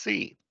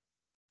 SSC.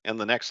 And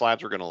the next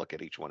slides, we're going to look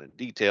at each one in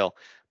detail,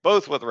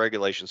 both what the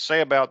regulations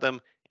say about them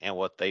and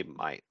what they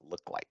might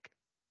look like.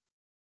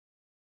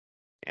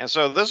 And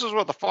so this is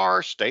what the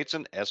FAR states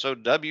an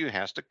SOW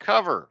has to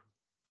cover.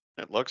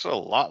 It looks a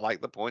lot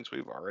like the points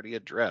we've already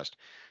addressed.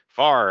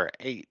 FAR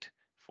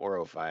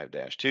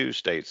 8405-2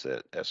 states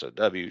that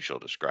SOW shall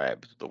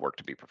describe the work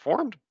to be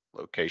performed,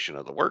 location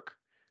of the work,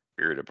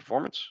 period of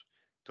performance,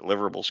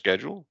 deliverable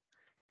schedule,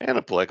 and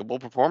applicable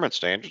performance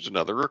standards and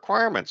other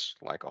requirements,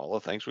 like all the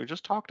things we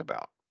just talked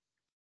about.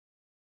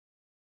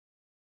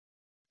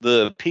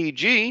 The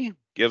PG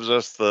gives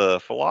us the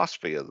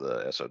philosophy of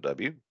the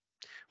SOW.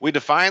 We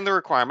define the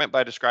requirement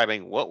by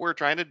describing what we're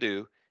trying to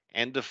do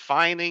and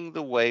defining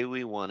the way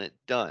we want it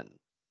done.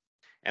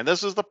 And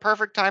this is the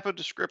perfect type of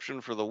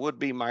description for the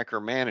would-be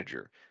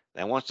micromanager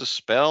that wants to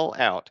spell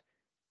out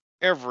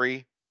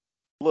every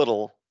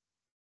little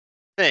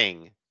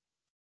thing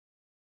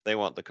they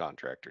want the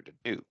contractor to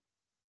do.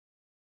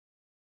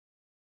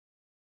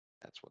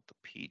 That's what the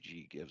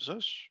PG gives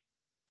us.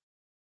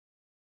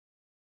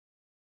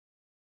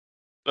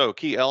 So,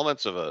 key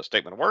elements of a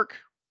statement of work.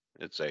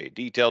 It's a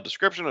detailed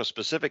description of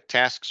specific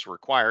tasks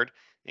required,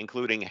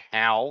 including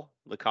how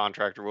the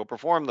contractor will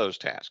perform those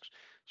tasks.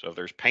 So if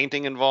there's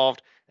painting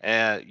involved,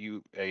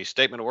 a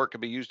statement of work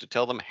can be used to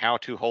tell them how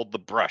to hold the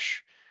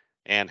brush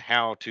and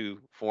how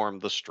to form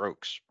the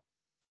strokes.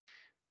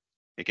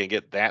 It can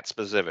get that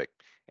specific.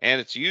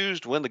 And it's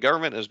used when the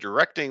government is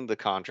directing the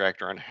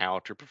contractor on how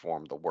to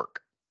perform the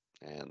work.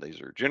 And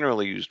these are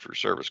generally used for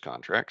service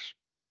contracts.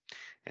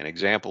 An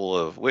example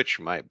of which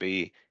might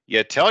be,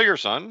 you tell your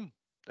son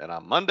that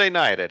on Monday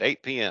night at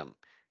 8 p.m.,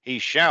 he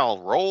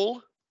shall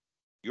roll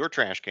your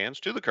trash cans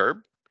to the curb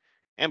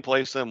and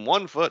place them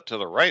 1 foot to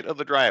the right of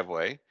the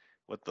driveway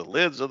with the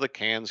lids of the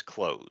cans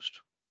closed.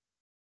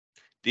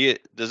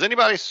 Does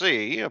anybody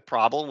see a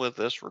problem with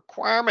this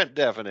requirement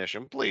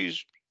definition?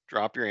 Please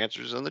drop your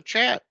answers in the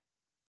chat.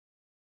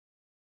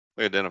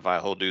 We identify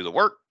who'll do the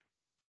work,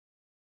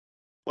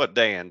 what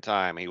day and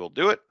time he will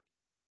do it,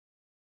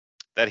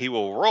 that he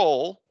will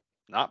roll,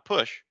 not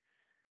push,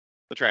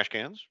 the trash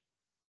cans,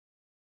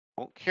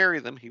 won't carry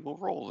them, he will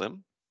roll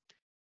them,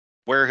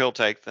 where he'll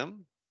take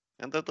them,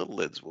 and that the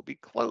lids will be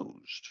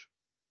closed.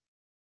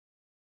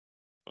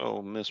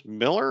 So, Miss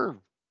Miller,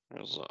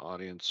 as the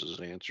audience's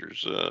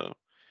answers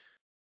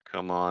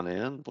come on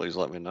in, please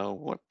let me know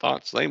what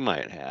thoughts they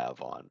might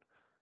have on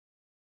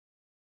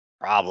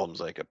problems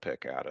they could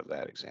pick out of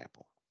that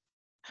example.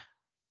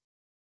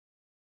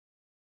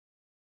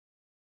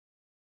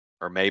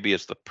 Or maybe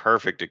it's the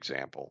perfect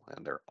example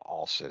and they're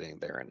all sitting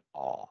there in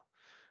awe.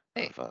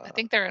 I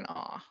think they're in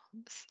awe.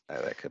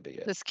 That could be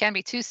it. This can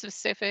be too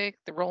specific.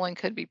 The rolling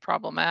could be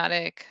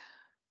problematic.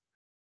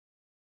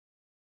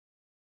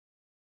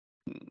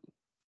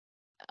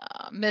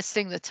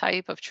 Missing the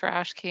type of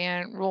trash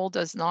can. Roll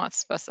does not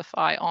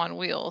specify on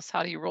wheels.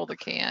 How do you roll the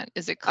can?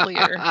 Is it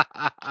clear?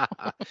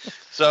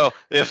 So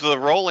if the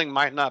rolling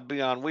might not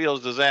be on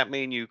wheels, does that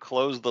mean you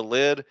close the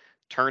lid,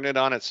 turn it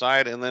on its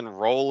side, and then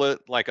roll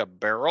it like a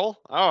barrel?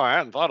 Oh, I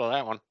hadn't thought of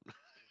that one.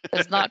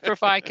 Does not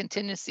provide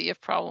contingency if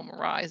problem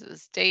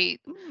arises.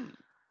 Date.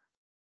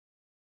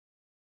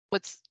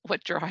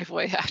 What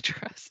driveway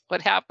address?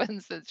 What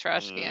happens if the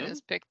trash can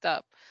is picked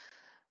up?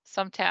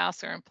 Some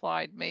tasks are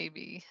implied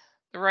maybe.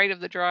 The right of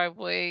the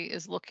driveway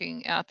is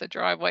looking at the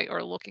driveway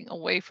or looking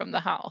away from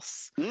the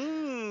house.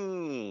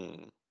 Does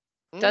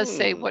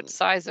say what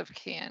size of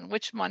can,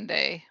 which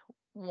Monday,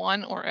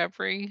 one or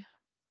every.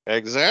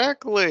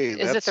 Exactly.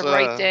 Is it the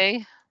right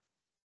day?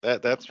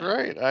 That's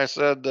right. I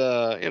said,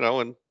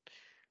 and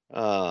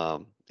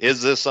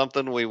is this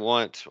something we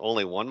want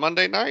only one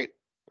Monday night,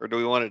 or do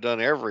we want it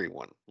done every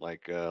one?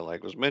 Like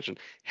was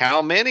mentioned,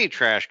 how many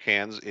trash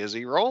cans is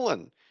he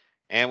rolling?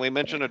 And we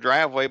mentioned a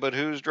driveway, but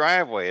whose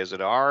driveway? Is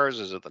it ours?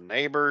 Is it the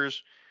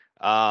neighbor's?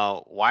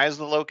 Why is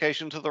the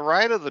location to the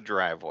right of the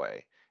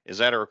driveway? Is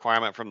that a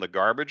requirement from the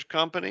garbage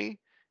company?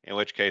 In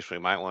which case we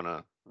might want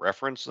to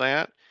reference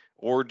that.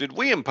 Or did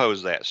we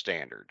impose that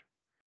standard?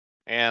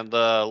 And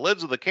the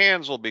lids of the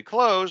cans will be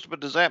closed,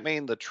 but does that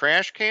mean the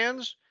trash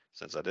cans?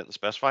 Since I didn't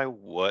specify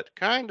what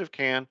kind of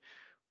can.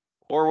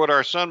 Or would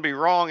our son be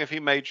wrong if he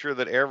made sure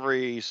that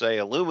every, say,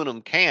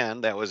 aluminum can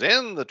that was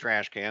in the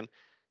trash can,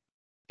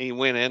 he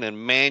went in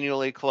and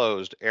manually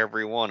closed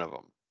every one of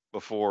them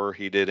before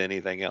he did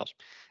anything else?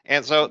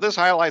 And so this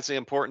highlights the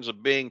importance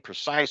of being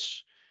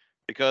precise,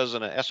 because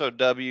in a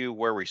SOW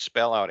where we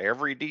spell out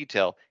every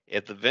detail,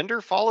 if the vendor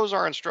follows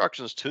our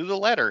instructions to the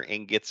letter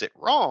and gets it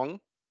wrong,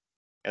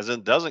 as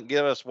in doesn't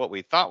give us what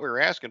we thought we were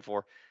asking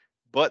for,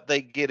 but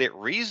they get it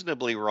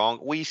reasonably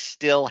wrong, we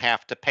still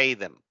have to pay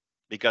them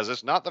because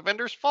it's not the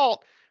vendor's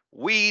fault.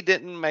 We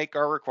didn't make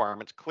our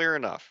requirements clear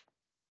enough.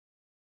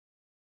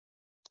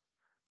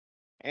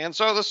 And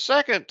so the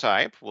second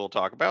type we'll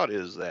talk about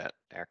is that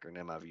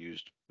acronym I've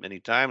used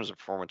many times, a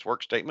performance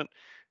work statement.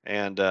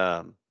 And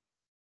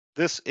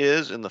this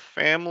is in the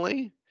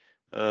family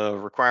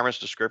requirements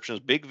descriptions.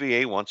 Big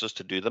VA wants us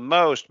to do the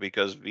most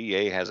because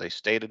VA has a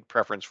stated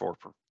preference for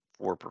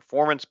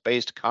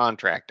performance-based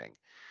contracting.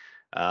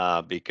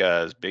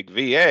 Because Big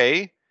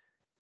VA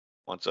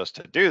wants us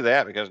to do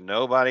that because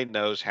nobody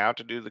knows how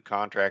to do the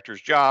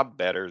contractor's job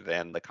better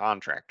than the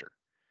contractor.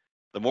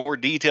 The more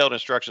detailed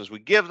instructions we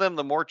give them,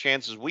 the more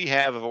chances we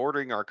have of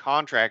ordering our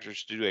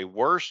contractors to do a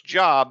worse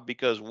job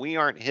because we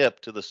aren't hip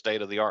to the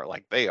state of the art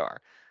like they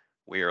are.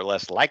 We are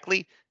less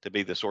likely to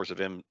be the source of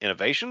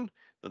innovation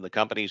than the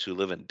companies who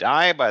live and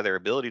die by their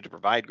ability to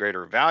provide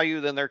greater value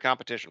than their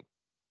competition.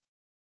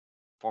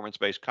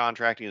 Performance-based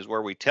contracting is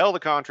where we tell the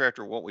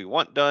contractor what we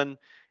want done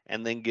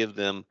and then give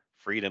them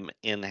freedom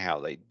in how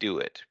they do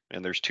it.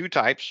 And there's two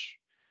types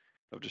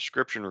of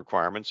description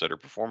requirements that are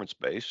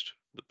performance-based,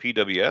 the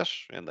PWS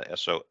and the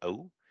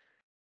SOO.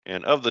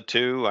 And of the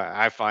two,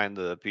 I find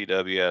the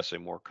PWS a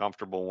more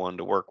comfortable one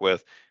to work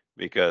with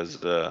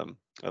because,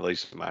 at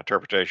least in my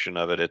interpretation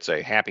of it, it's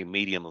a happy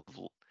medium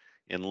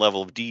in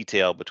level of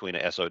detail between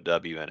a SOW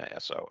and a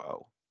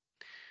SOO.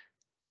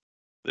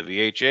 The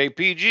VHA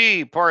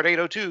PG Part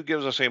 802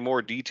 gives us a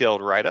more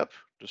detailed write-up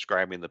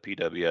describing the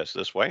PWS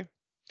this way.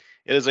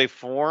 It is a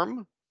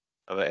form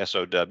of a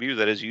SOW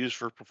that is used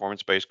for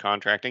performance-based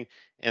contracting.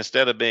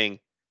 Instead of being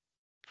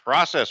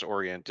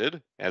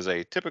process-oriented as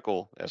a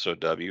typical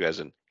SOW, as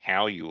in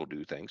how you will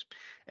do things,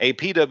 a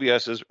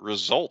PWS is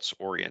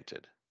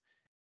results-oriented,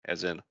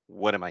 as in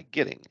what am I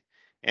getting,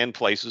 and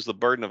places the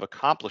burden of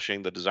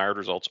accomplishing the desired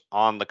results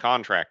on the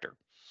contractor.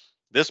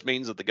 This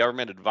means that the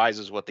government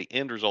advises what the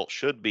end result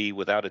should be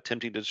without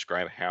attempting to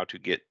describe how to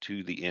get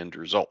to the end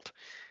result.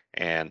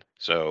 And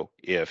so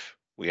if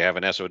we have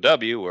an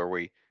SOW where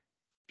we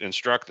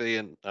instruct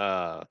the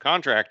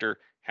contractor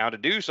how to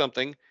do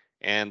something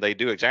and they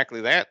do exactly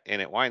that, and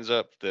it winds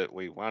up that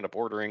we wind up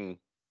ordering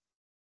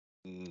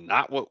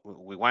not what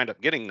we wind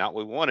up getting, not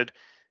what we wanted,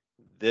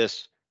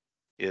 this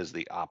is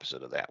the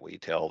opposite of that. We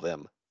tell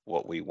them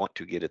what we want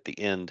to get at the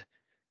end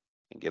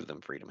and give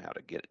them freedom how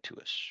to get it to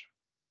us.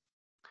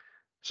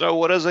 So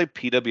what does a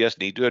PWS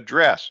need to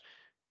address?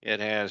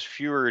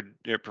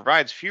 It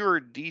provides fewer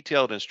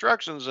detailed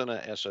instructions than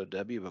a SOW,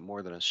 but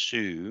more than a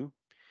SU.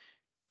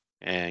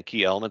 And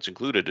key elements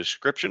include a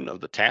description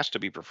of the task to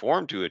be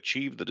performed to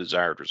achieve the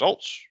desired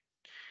results.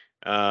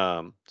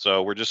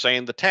 So we're just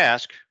saying the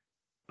task,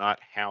 not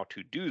how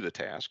to do the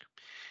task.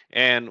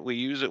 And we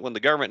use it when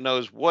the government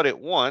knows what it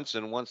wants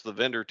and wants the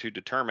vendor to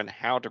determine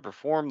how to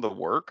perform the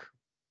work.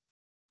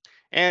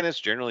 And it's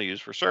generally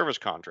used for service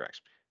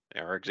contracts.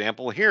 Our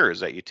example here is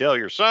that you tell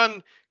your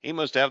son he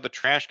must have the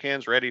trash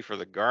cans ready for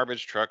the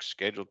garbage truck's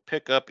scheduled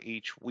pickup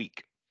each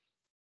week.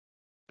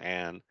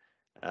 And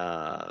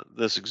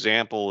this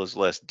example is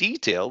less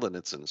detailed in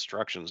its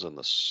instructions in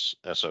the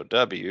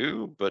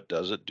SOW, but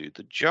does it do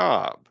the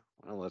job?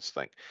 Well, let's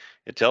think.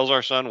 It tells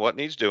our son what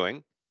needs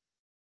doing,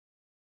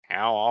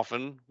 how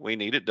often we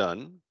need it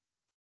done,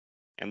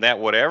 and that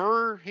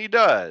whatever he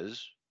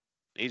does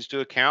needs to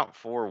account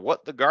for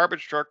what the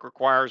garbage truck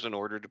requires in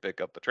order to pick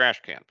up the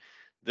trash can.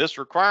 This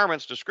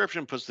requirements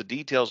description puts the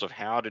details of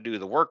how to do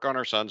the work on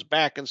our son's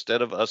back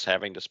instead of us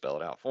having to spell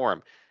it out for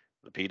him.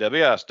 The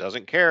PWS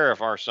doesn't care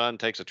if our son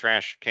takes a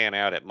trash can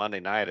out at Monday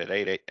night at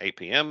 8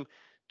 p.m.,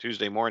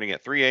 Tuesday morning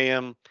at 3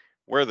 a.m.,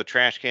 where the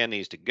trash can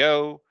needs to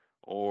go,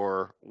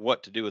 or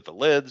what to do with the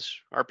lids.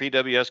 Our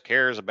PWS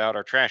cares about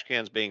our trash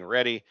cans being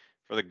ready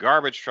for the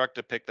garbage truck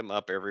to pick them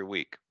up every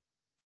week.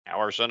 How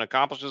our son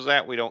accomplishes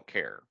that, we don't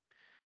care.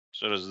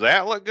 So does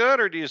that look good,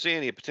 or do you see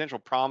any potential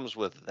problems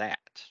with that?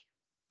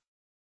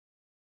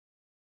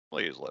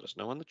 Please let us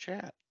know in the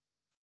chat.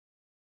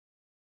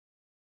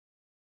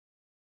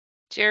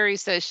 Jerry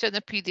says,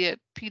 shouldn't the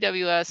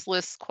PWS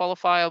list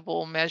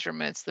qualifiable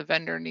measurements the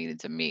vendor needed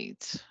to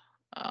meet?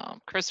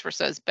 Christopher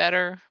says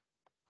better.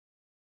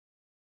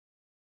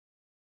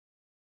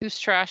 Whose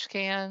trash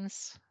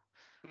cans?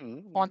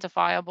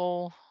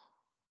 Quantifiable.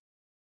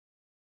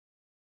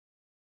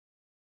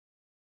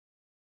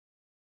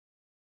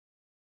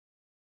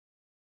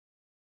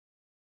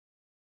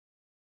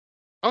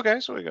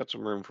 Okay, so we got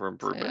some room for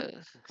improvement.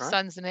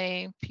 Son's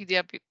name,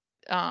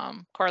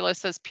 Carlos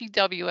says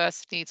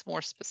PWS needs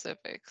more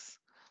specifics.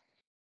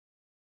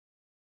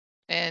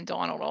 And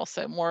Donald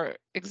also more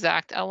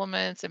exact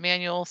elements.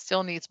 Emmanuel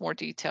still needs more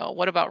detail.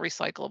 What about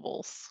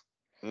recyclables?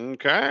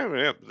 Okay,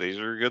 yep, these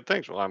are good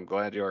things. Well, I'm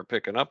glad you are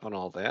picking up on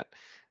all that.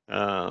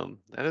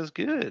 That is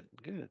good,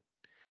 good.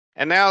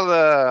 And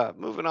now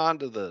moving on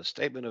to the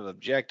statement of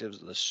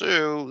objectives, the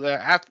SU.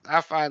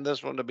 I find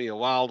this one to be a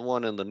wild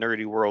one in the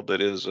nerdy world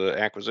that is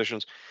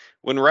acquisitions.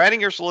 When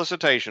writing your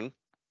solicitation,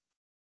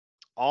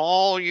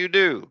 all you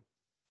do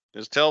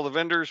is tell the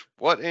vendors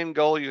what end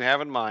goal you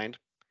have in mind.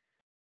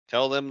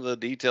 Tell them the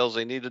details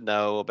they need to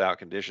know about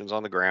conditions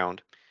on the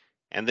ground,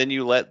 and then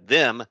you let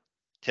them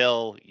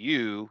tell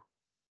you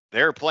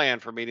their plan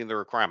for meeting the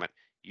requirement.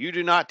 You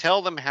do not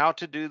tell them how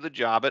to do the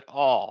job at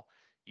all.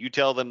 You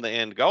tell them the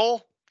end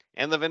goal,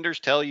 and the vendors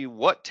tell you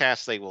what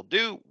tasks they will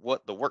do,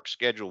 what the work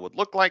schedule would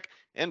look like,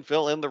 and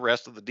fill in the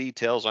rest of the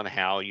details on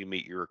how you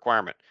meet your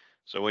requirement.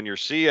 So when your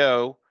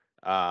CO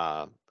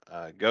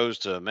goes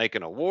to make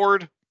an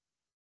award,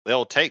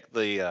 they'll take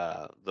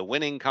the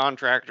winning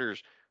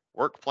contractor's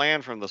work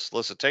plan from the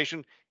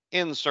solicitation,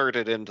 insert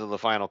it into the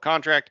final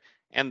contract,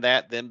 and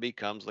that then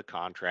becomes the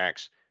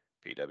contract's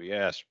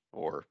PWS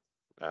or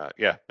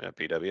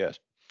PWS.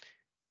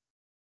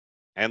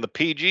 And the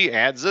PG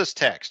adds this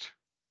text.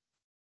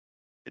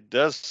 It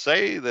does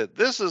say that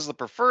this is the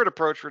preferred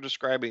approach for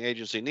describing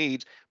agency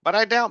needs, but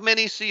I doubt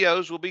many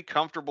COs will be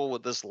comfortable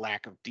with this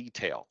lack of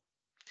detail.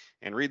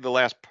 And read the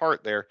last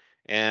part there.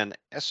 And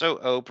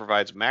SOO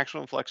provides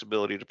maximum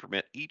flexibility to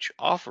permit each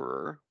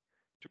offerer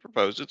to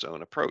propose its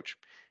own approach.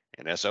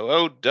 And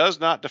SOO does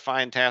not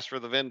define tasks for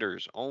the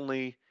vendors,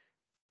 only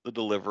the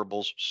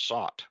deliverables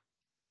sought.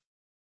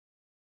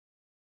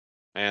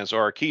 And so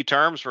our key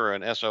terms for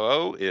an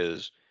SOO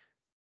is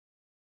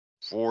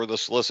for the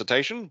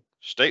solicitation,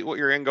 state what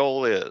your end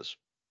goal is.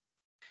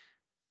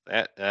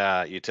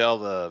 That you tell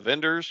the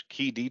vendors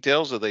key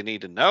details that they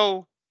need to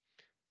know,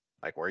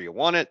 like where you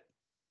want it.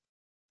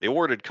 The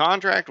awarded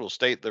contract will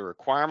state the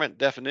requirement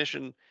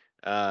definition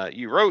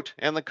you wrote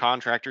and the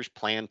contractor's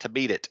plan to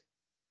meet it.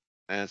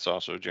 And it's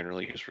also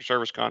generally used for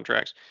service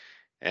contracts.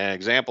 An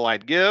example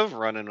I'd give,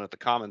 running with the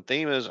common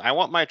theme, is I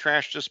want my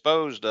trash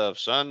disposed of,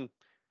 son.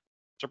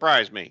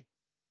 Surprise me.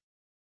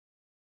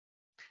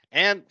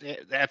 And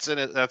that's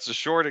a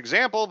short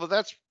example, but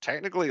that's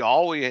technically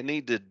all we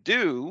need to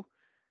do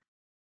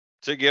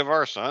to give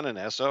our son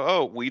an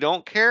SOO. We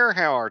don't care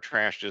how our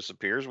trash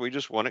disappears. We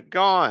just want it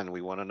gone.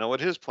 We want to know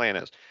what his plan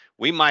is.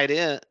 We might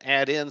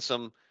add in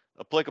some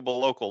applicable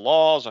local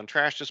laws on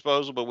trash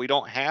disposal, but we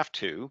don't have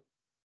to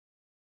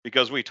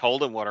because we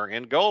told him what our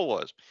end goal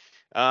was.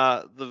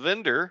 The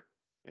vendor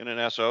in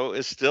an SO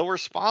is still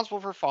responsible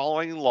for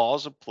following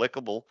laws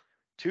applicable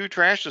to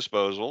trash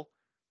disposal,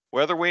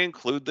 whether we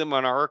include them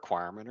on our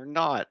requirement or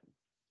not.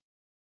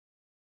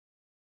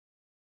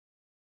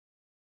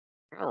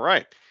 All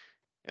right.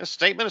 A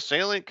statement of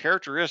salient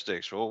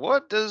characteristics. Well,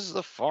 what does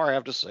the FAR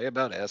have to say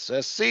about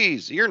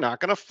SSCs? You're not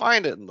going to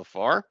find it in the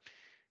FAR,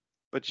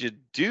 but you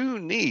do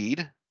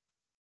need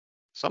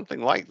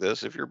something like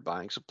this if you're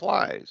buying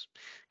supplies,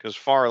 because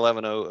FAR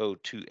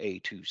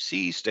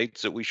 11002A2C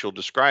states that we shall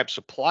describe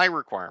supply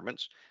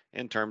requirements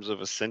in terms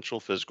of essential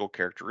physical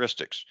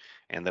characteristics,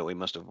 and that we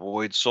must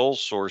avoid sole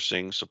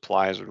sourcing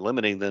supplies or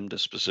limiting them to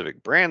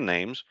specific brand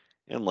names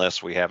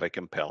unless we have a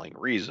compelling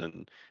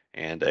reason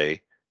and a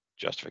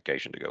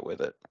justification to go with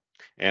it.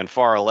 And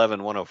FAR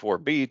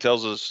 11104B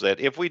tells us that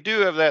if we do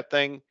have that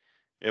thing,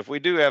 if we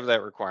do have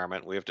that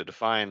requirement, we have to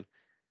define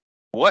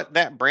what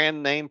that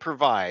brand name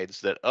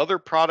provides that other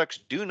products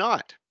do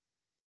not,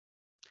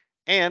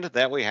 and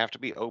that we have to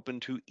be open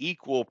to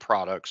equal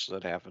products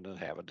that happen to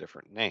have a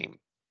different name.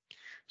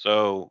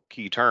 So,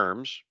 key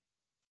terms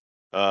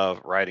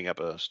of writing up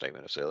a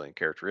statement of salient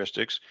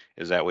characteristics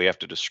is that we have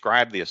to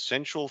describe the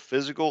essential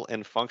physical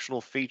and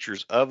functional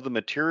features of the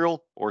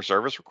material or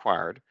service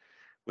required,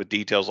 with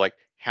details like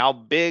how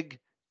big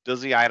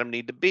does the item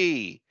need to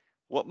be?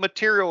 What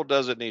material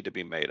does it need to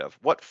be made of?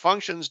 What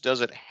functions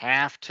does it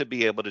have to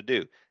be able to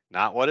do?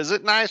 Not what is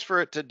it nice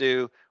for it to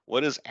do,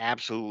 what is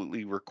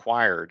absolutely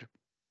required?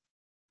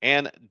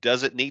 And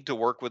does it need to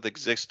work with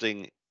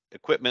existing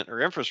equipment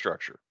or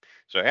infrastructure?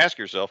 So ask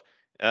yourself,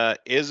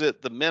 is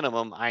it the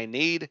minimum I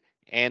need?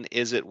 And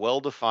is it well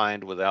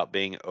defined without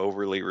being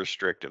overly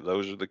restrictive?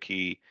 Those are the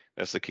key,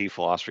 that's the key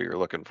philosophy you're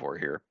looking for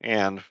here.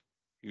 And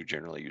you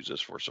generally use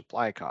this for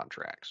supply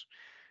contracts.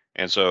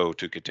 And so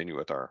to continue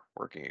with our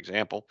working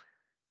example,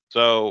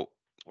 so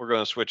we're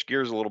going to switch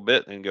gears a little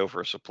bit and go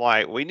for a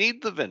supply. We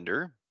need the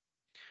vendor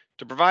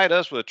to provide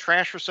us with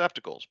trash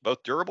receptacles,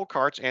 both durable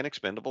carts and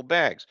expendable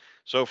bags.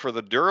 So for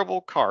the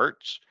durable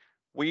carts,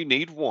 we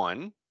need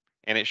one,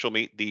 and it shall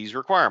meet these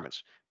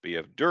requirements. Be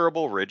of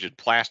durable, rigid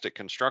plastic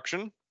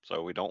construction,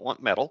 so we don't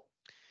want metal.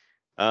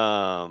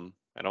 I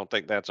don't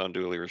think that's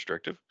unduly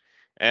restrictive.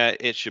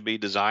 It should be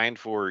designed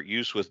for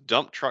use with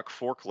dump truck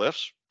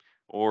forklifts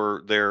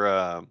or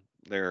their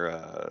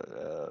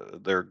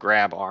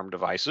grab arm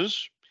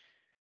devices.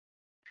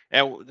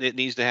 And it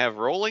needs to have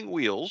rolling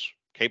wheels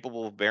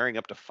capable of bearing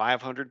up to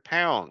 500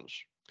 pounds.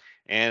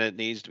 And it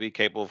needs to be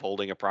capable of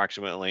holding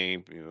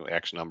approximately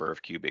X number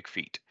of cubic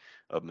feet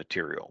of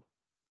material.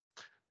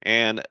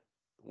 And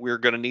we're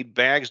going to need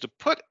bags to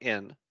put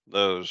in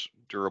those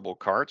durable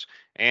carts,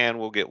 and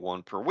we'll get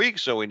one per week.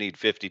 So we need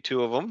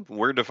 52 of them.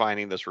 We're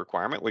defining this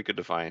requirement. We could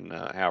define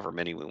however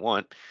many we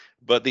want,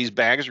 but these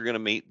bags are going to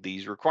meet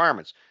these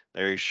requirements.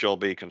 They shall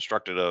be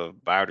constructed of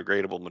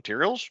biodegradable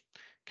materials,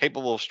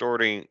 capable of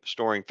storing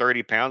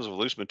 30 pounds of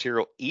loose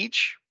material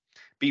each,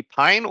 be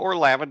pine or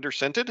lavender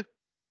scented,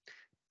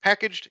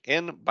 packaged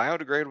in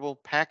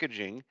biodegradable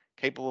packaging,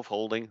 capable of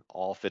holding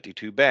all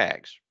 52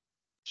 bags.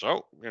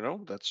 So,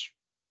 that's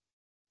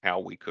how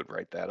we could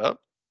write that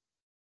up.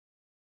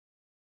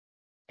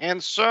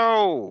 And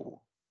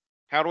so,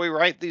 how do we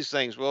write these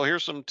things? Well,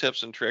 here's some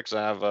tips and tricks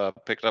I've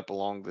picked up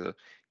along the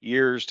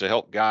years to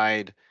help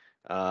guide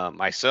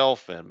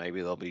myself, and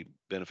maybe they'll be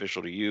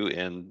beneficial to you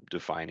in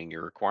defining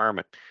your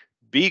requirement.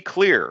 Be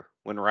clear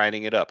when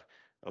writing it up.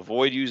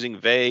 Avoid using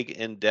vague,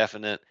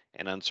 indefinite,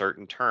 and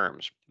uncertain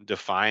terms.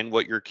 Define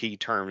what your key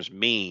terms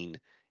mean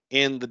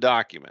in the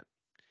document.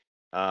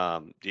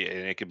 And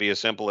it could be as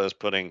simple as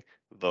putting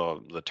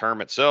the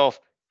term itself,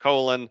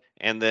 colon,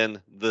 and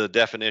then the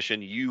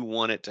definition you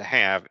want it to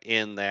have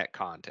in that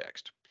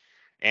context.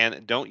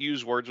 And don't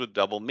use words with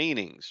double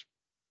meanings.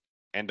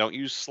 And don't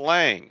use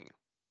slang.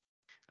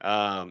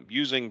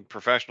 Using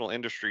professional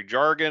industry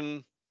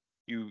jargon,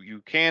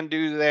 you can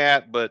do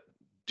that, but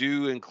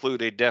do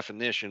include a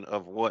definition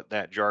of what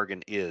that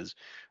jargon is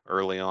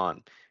early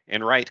on.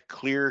 And write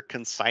clear,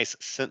 concise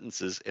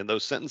sentences, and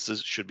those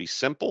sentences should be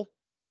simple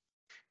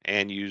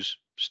and use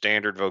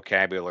standard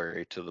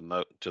vocabulary to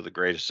the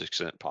greatest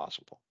extent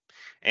possible.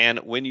 And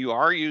when you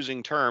are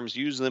using terms,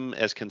 use them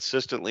as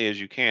consistently as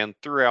you can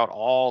throughout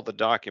all the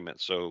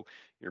documents. So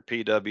your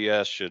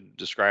PWS should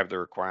describe the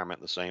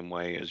requirement the same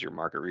way as your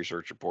market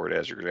research report,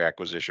 as your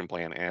acquisition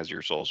plan, as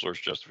your sole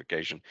source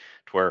justification,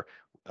 to where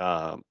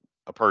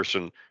a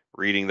person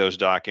reading those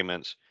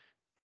documents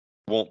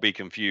won't be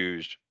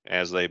confused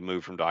as they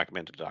move from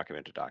document to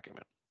document to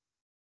document.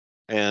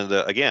 And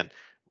again,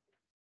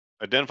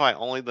 identify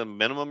only the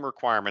minimum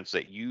requirements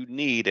that you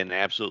need and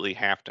absolutely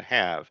have to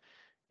have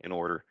in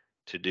order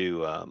to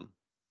do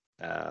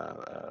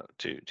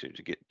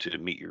to get to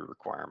meet your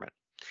requirement,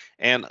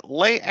 and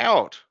lay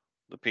out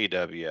the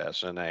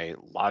PWS in a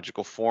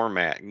logical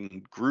format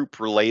and group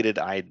related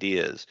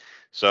ideas.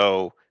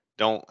 So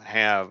don't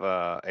have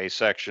a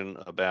section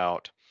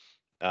about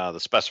the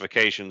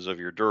specifications of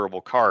your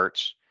durable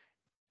carts.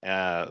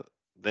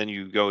 Then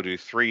you go to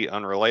 3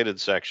 unrelated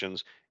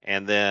sections,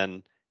 and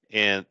then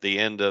in the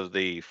end of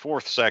the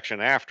 4th section,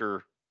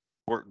 after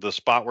the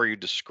spot where you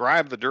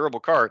describe the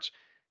durable carts,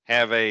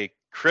 have a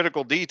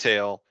critical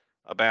detail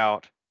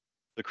about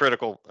the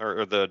critical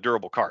or the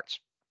durable carts.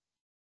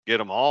 Get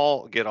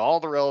all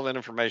the relevant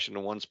information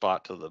in one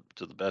spot to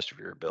the best of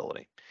your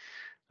ability.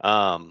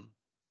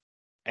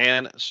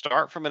 And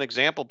start from an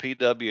example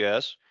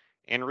PWS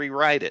and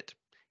rewrite it.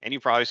 And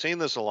you've probably seen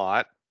this a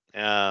lot.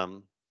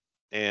 And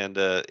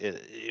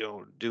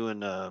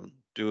doing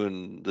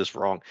doing this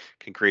wrong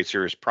can create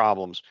serious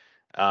problems.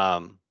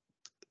 Um,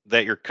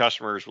 that your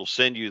customers will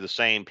send you the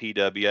same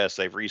PWS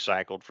they've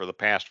recycled for the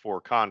past 4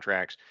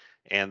 contracts,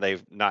 and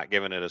they've not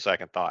given it a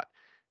second thought.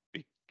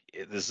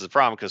 This is a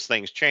problem because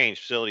things change,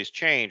 facilities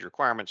change,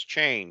 requirements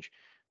change,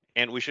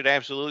 and we should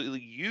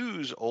absolutely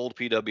use old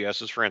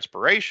PWSs for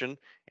inspiration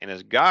and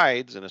as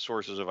guides and as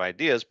sources of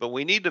ideas, but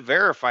we need to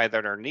verify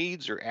that our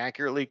needs are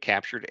accurately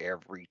captured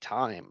every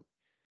time.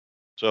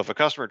 So if a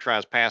customer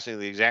tries passing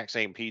the exact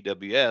same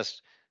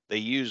PWS they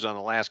used on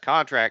the last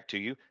contract to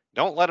you,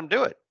 don't let them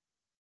do it.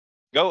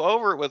 Go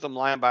over it with them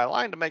line by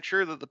line to make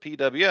sure that the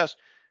PWS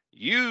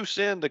you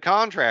send to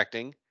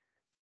contracting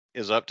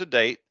is up to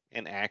date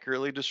and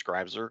accurately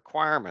describes the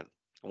requirement.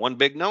 One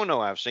big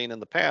no-no I've seen in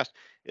the past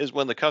is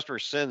when the customer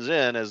sends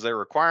in as their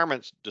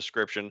requirements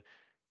description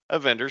a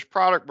vendor's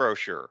product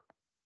brochure.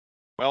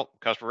 Well,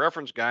 Customer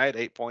Reference Guide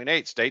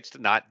 8.8 states to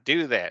not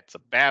do that. It's a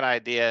bad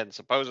idea and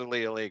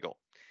supposedly illegal.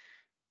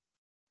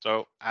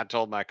 So I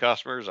told my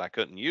customers I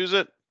couldn't use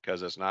it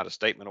because it's not a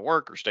statement of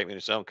work or statement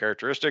of salient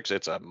characteristics.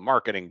 It's a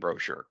marketing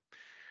brochure.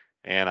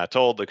 And I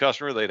told the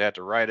customer they'd have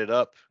to write it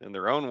up in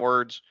their own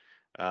words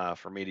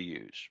for me to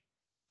use.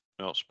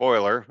 Well,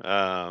 spoiler,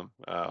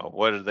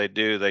 what did they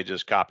do? They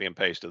just copy and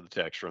pasted the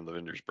text from the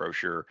vendor's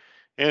brochure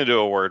into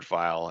a Word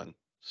file and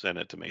sent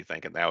it to me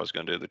thinking that was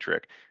going to do the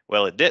trick.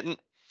 Well, it didn't.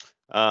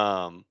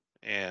 And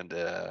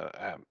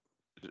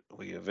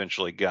we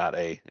eventually got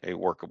a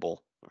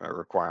workable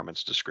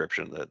requirements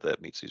description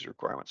that meets these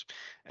requirements.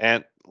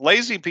 And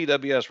lazy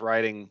PWS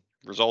writing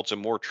results in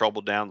more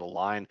trouble down the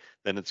line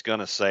than it's going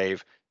to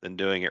save than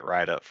doing it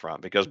right up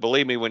front. Because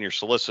believe me, when your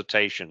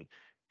solicitation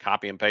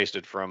copy and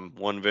pasted from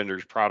one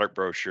vendor's product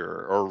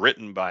brochure or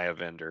written by a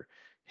vendor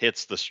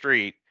hits the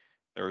street,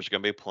 there's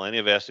going to be plenty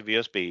of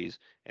SVSBs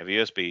and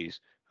VSBs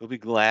who'll be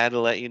glad to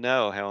let you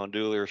know how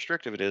unduly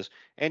restrictive it is,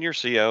 and your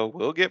CO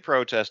will get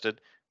protested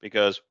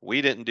because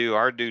we didn't do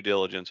our due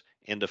diligence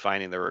in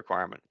defining the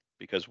requirement,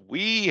 because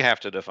we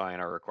have to define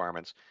our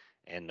requirements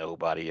and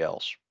nobody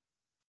else.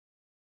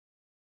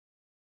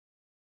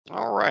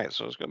 All right,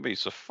 so it's going to be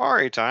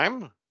Safari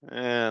time,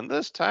 and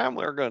this time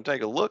we're going to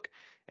take a look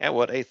at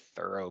what a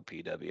thorough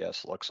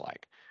PWS looks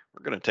like.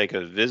 We're going to take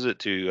a visit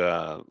to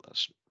a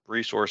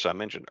resource I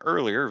mentioned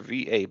earlier,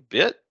 VA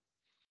Bit,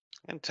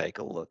 and take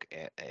a look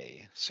at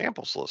a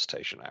sample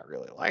solicitation I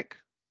really like.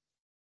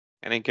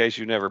 And in case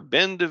you've never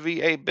been to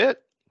VA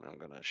Bit, I'm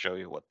going to show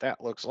you what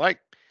that looks like.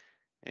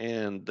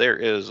 And there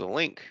is a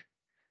link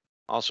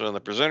also in the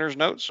presenter's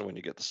notes. So when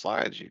you get the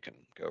slides, you can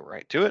go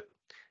right to it.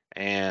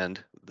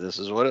 And this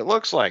is what it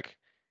looks like.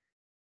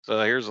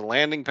 So here's a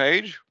landing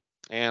page.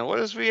 And what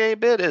is VA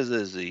Bit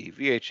is the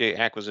VHA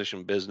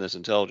Acquisition Business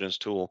Intelligence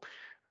Tool.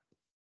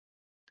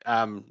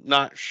 I'm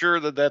not sure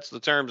that that's the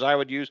terms I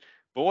would use,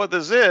 but what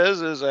this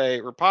is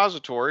a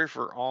repository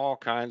for all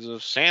kinds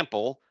of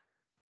sample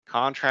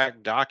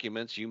contract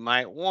documents you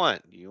might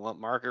want. Do you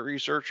want market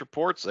research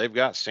reports? They've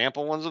got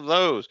sample ones of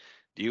those.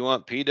 Do you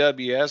want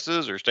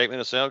PWSs or statement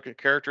of salient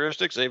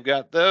characteristics? They've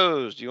got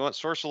those. Do you want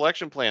source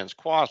selection plans,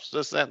 QASPs,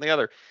 this, that, and the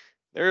other?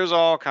 There's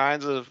all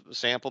kinds of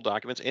sample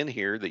documents in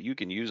here that you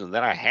can use and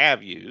that I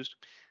have used.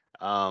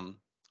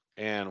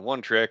 And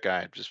one trick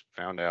I just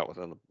found out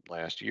within the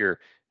last year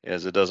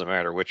is it doesn't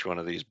matter which one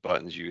of these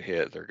buttons you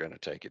hit, they're going to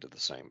take you to the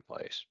same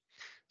place.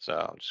 So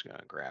I'm just going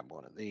to grab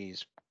one of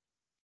these.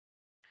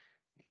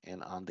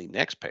 And on the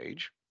next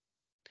page,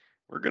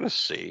 we're going to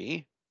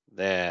see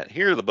that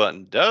here the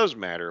button does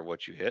matter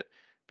what you hit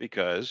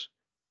because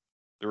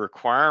the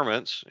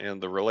requirements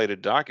and the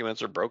related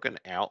documents are broken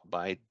out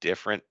by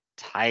different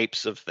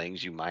types of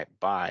things you might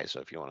buy. So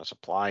if you want to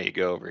supply, you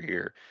go over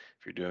here.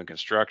 If you're doing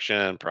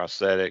construction,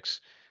 prosthetics,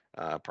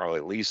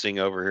 probably leasing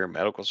over here,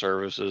 medical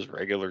services,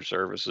 regular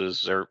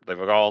services,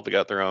 they've all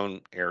got their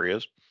own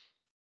areas.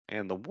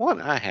 And the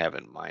one I have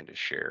in mind to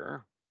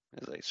share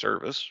is a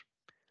service,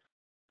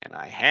 and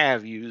I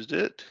have used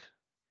it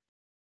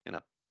in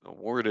a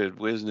awarded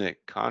Wisnik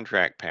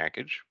contract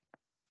package.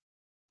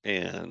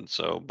 And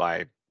so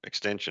by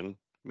extension,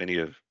 many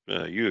of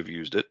you have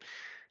used it.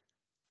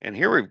 And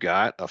here we've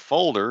got a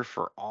folder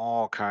for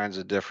all kinds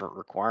of different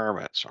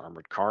requirements: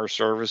 armored car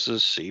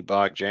services,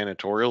 CBOC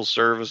janitorial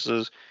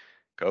services,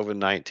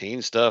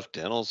 COVID-19 stuff,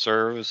 dental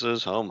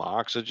services, home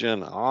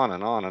oxygen, on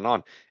and on and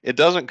on. It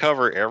doesn't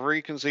cover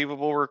every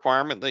conceivable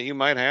requirement that you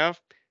might have,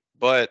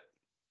 but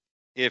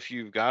if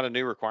you've got a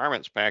new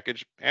requirements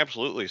package,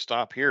 absolutely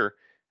stop here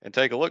and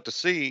take a look to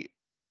see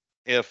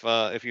if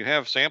you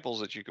have samples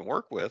that you can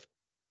work with,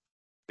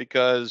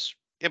 because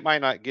it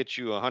might not get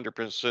you a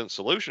 100%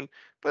 solution,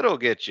 but it'll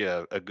get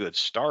you a good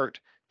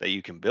start that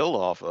you can build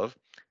off of.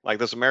 Like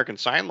this American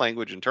Sign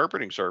Language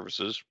interpreting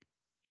services,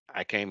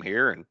 I came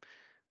here and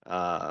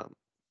uh,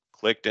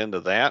 clicked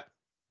into that,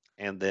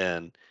 and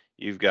then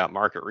you've got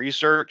market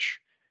research,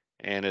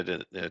 and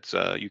it's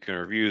you can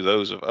review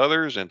those of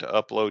others and to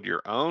upload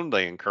your own.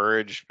 They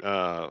encourage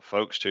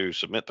folks to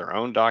submit their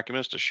own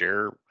documents to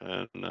share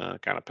and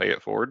kind of pay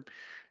it forward.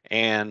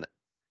 And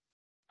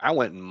I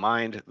went and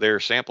mined their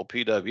sample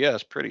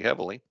PWS pretty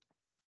heavily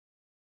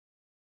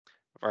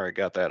Already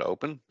got that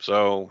open.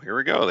 So here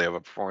we go. They have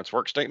a performance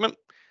work statement.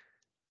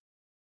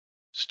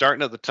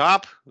 Starting at the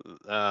top,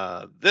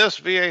 this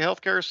VA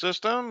healthcare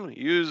system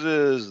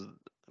uses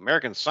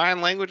American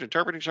Sign Language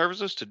interpreting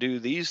services to do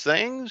these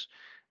things.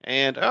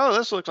 And oh,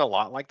 this looks a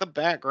lot like the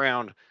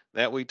background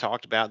that we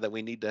talked about that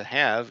we need to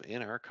have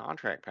in our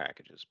contract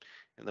packages.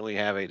 And then we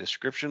have a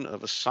description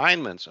of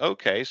assignments.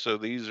 Okay, so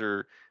these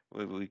are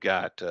we've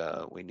got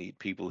we need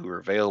people who are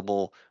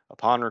available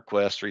upon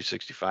request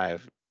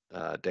 365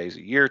 days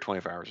a year,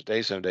 24 hours a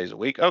day, 7 days a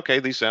week. Okay,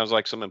 these sounds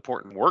like some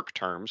important work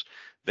terms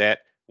that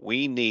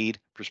we need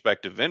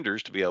prospective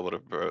vendors to be able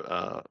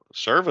to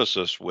service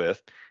us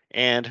with.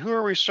 And who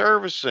are we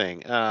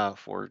servicing?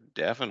 For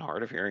deaf and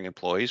hard of hearing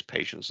employees,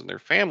 patients, and their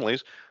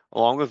families,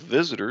 along with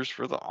visitors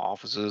for the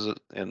offices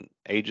and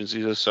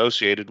agencies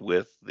associated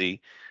with the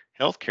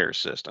healthcare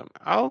system.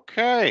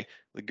 Okay.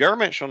 The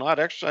government shall not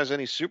exercise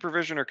any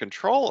supervision or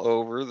control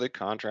over the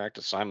contract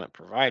assignment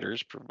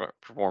providers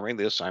performing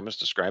the assignments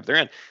described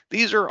therein.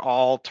 These are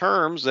all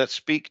terms that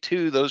speak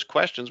to those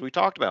questions we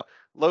talked about.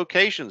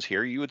 Locations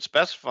here, you would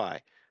specify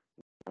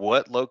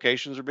what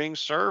locations are being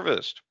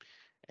serviced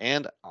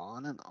and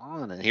on and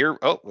on. And here,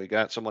 oh, we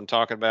got someone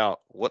talking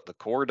about what the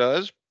core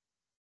does.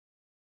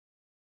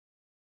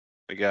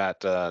 We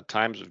got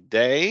times of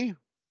day.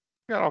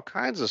 We got all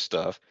kinds of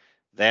stuff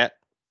that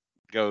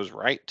goes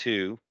right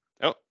to,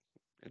 oh,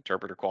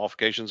 interpreter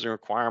qualifications and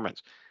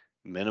requirements.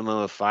 Minimum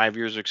of 5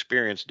 years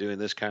experience doing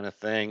this kind of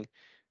thing.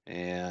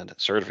 And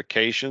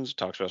certifications,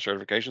 talks about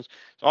certifications.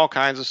 It's all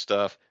kinds of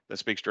stuff that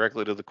speaks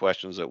directly to the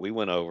questions that we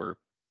went over.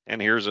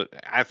 And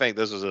I think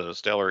this is a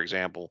stellar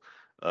example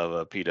of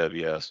a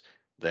PWS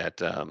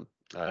that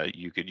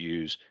you could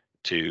use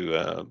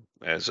to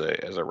as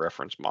a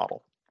reference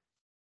model.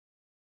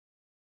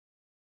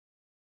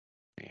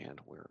 And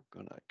we're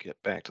going to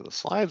get back to the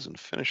slides and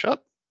finish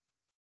up.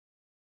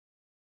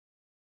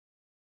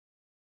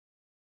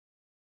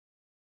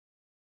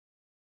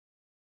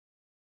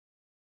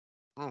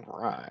 All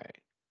right.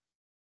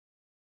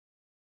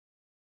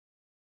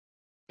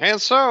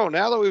 And so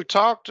now that we've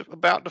talked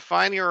about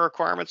defining our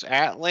requirements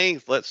at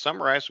length, let's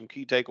summarize some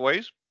key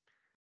takeaways.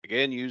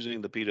 Again,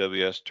 using the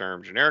PWS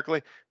term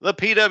generically, the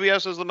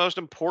PWS is the most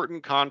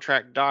important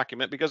contract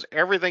document because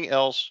everything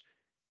else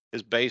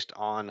is based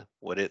on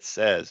what it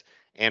says.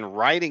 And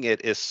writing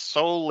it is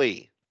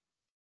solely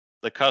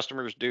the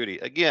customer's duty.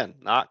 Again,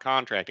 not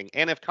contracting.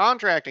 And if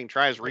contracting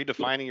tries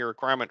redefining your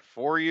requirement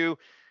for you,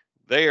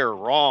 they are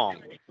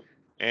wrong.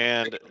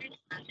 And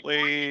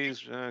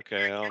please,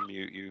 okay, I'll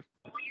mute you.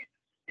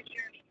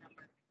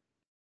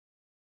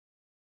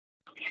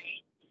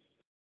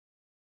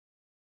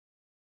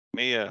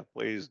 Mia,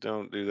 please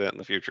don't do that in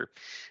the future.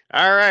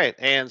 All right.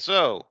 And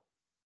so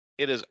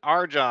it is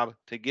our job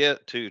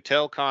to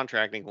tell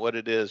contracting what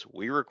it is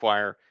we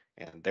require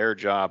and their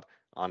job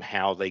on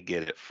how they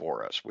get it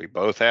for us. We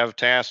both have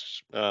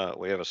tasks.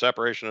 We have a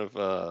separation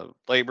of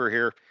labor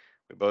here.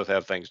 We both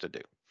have things to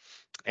do.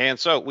 And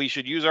so we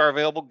should use our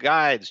available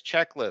guides,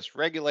 checklists,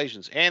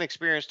 regulations, and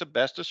experience to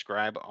best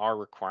describe our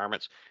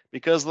requirements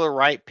because the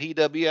right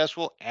PWS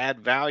will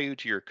add value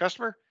to your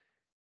customer,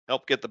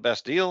 help get the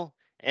best deal,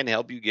 and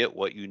help you get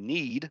what you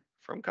need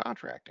from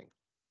contracting.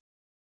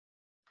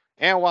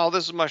 And while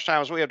this is as much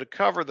time as we have to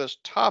cover this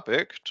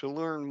topic, to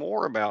learn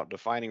more about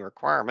defining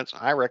requirements,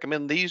 I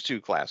recommend these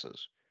two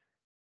classes.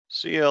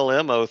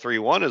 CLM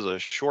 031 is a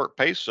short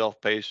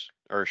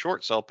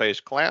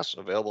self-paced class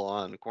available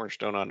on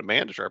Cornerstone On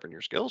Demand to sharpen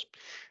your skills.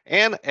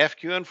 And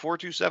FQN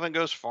 427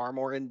 goes far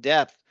more in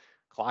depth,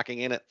 clocking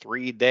in at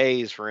 3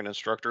 days for an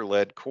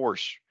instructor-led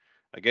course.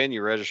 Again,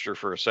 you register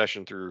for a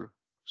session through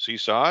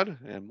CSOD,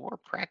 and more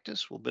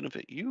practice will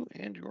benefit you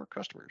and your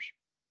customers.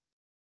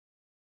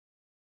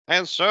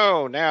 And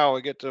so now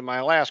we get to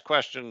my last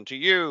question to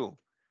you,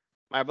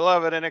 my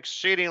beloved and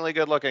exceedingly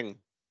good looking,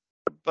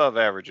 above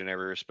average in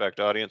every respect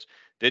audience.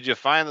 Did you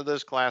find that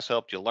this class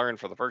helped you learn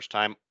for the first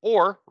time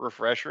or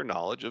refresh your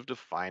knowledge of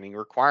defining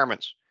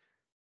requirements?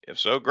 If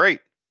so,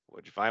 great. What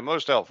did you find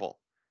most helpful?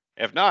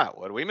 If not,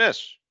 what did we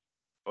miss?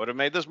 What would have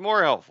made this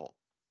more helpful?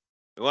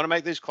 We want to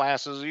make these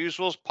classes as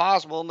useful as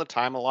possible in the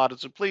time allotted,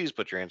 so please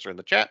put your answer in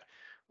the chat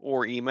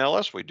or email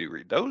us. We do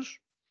read those.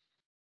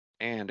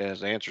 And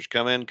as the answers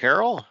come in,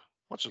 Carol,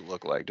 what's it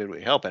look like? Did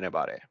we help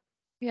anybody?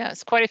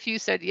 Yes, quite a few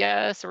said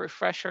yes, a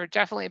refresher,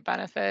 definitely a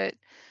benefit.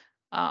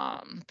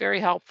 Very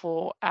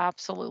helpful,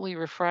 absolutely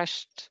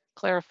refreshed,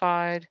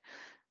 clarified.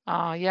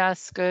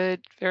 Yes,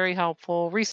 good, very helpful.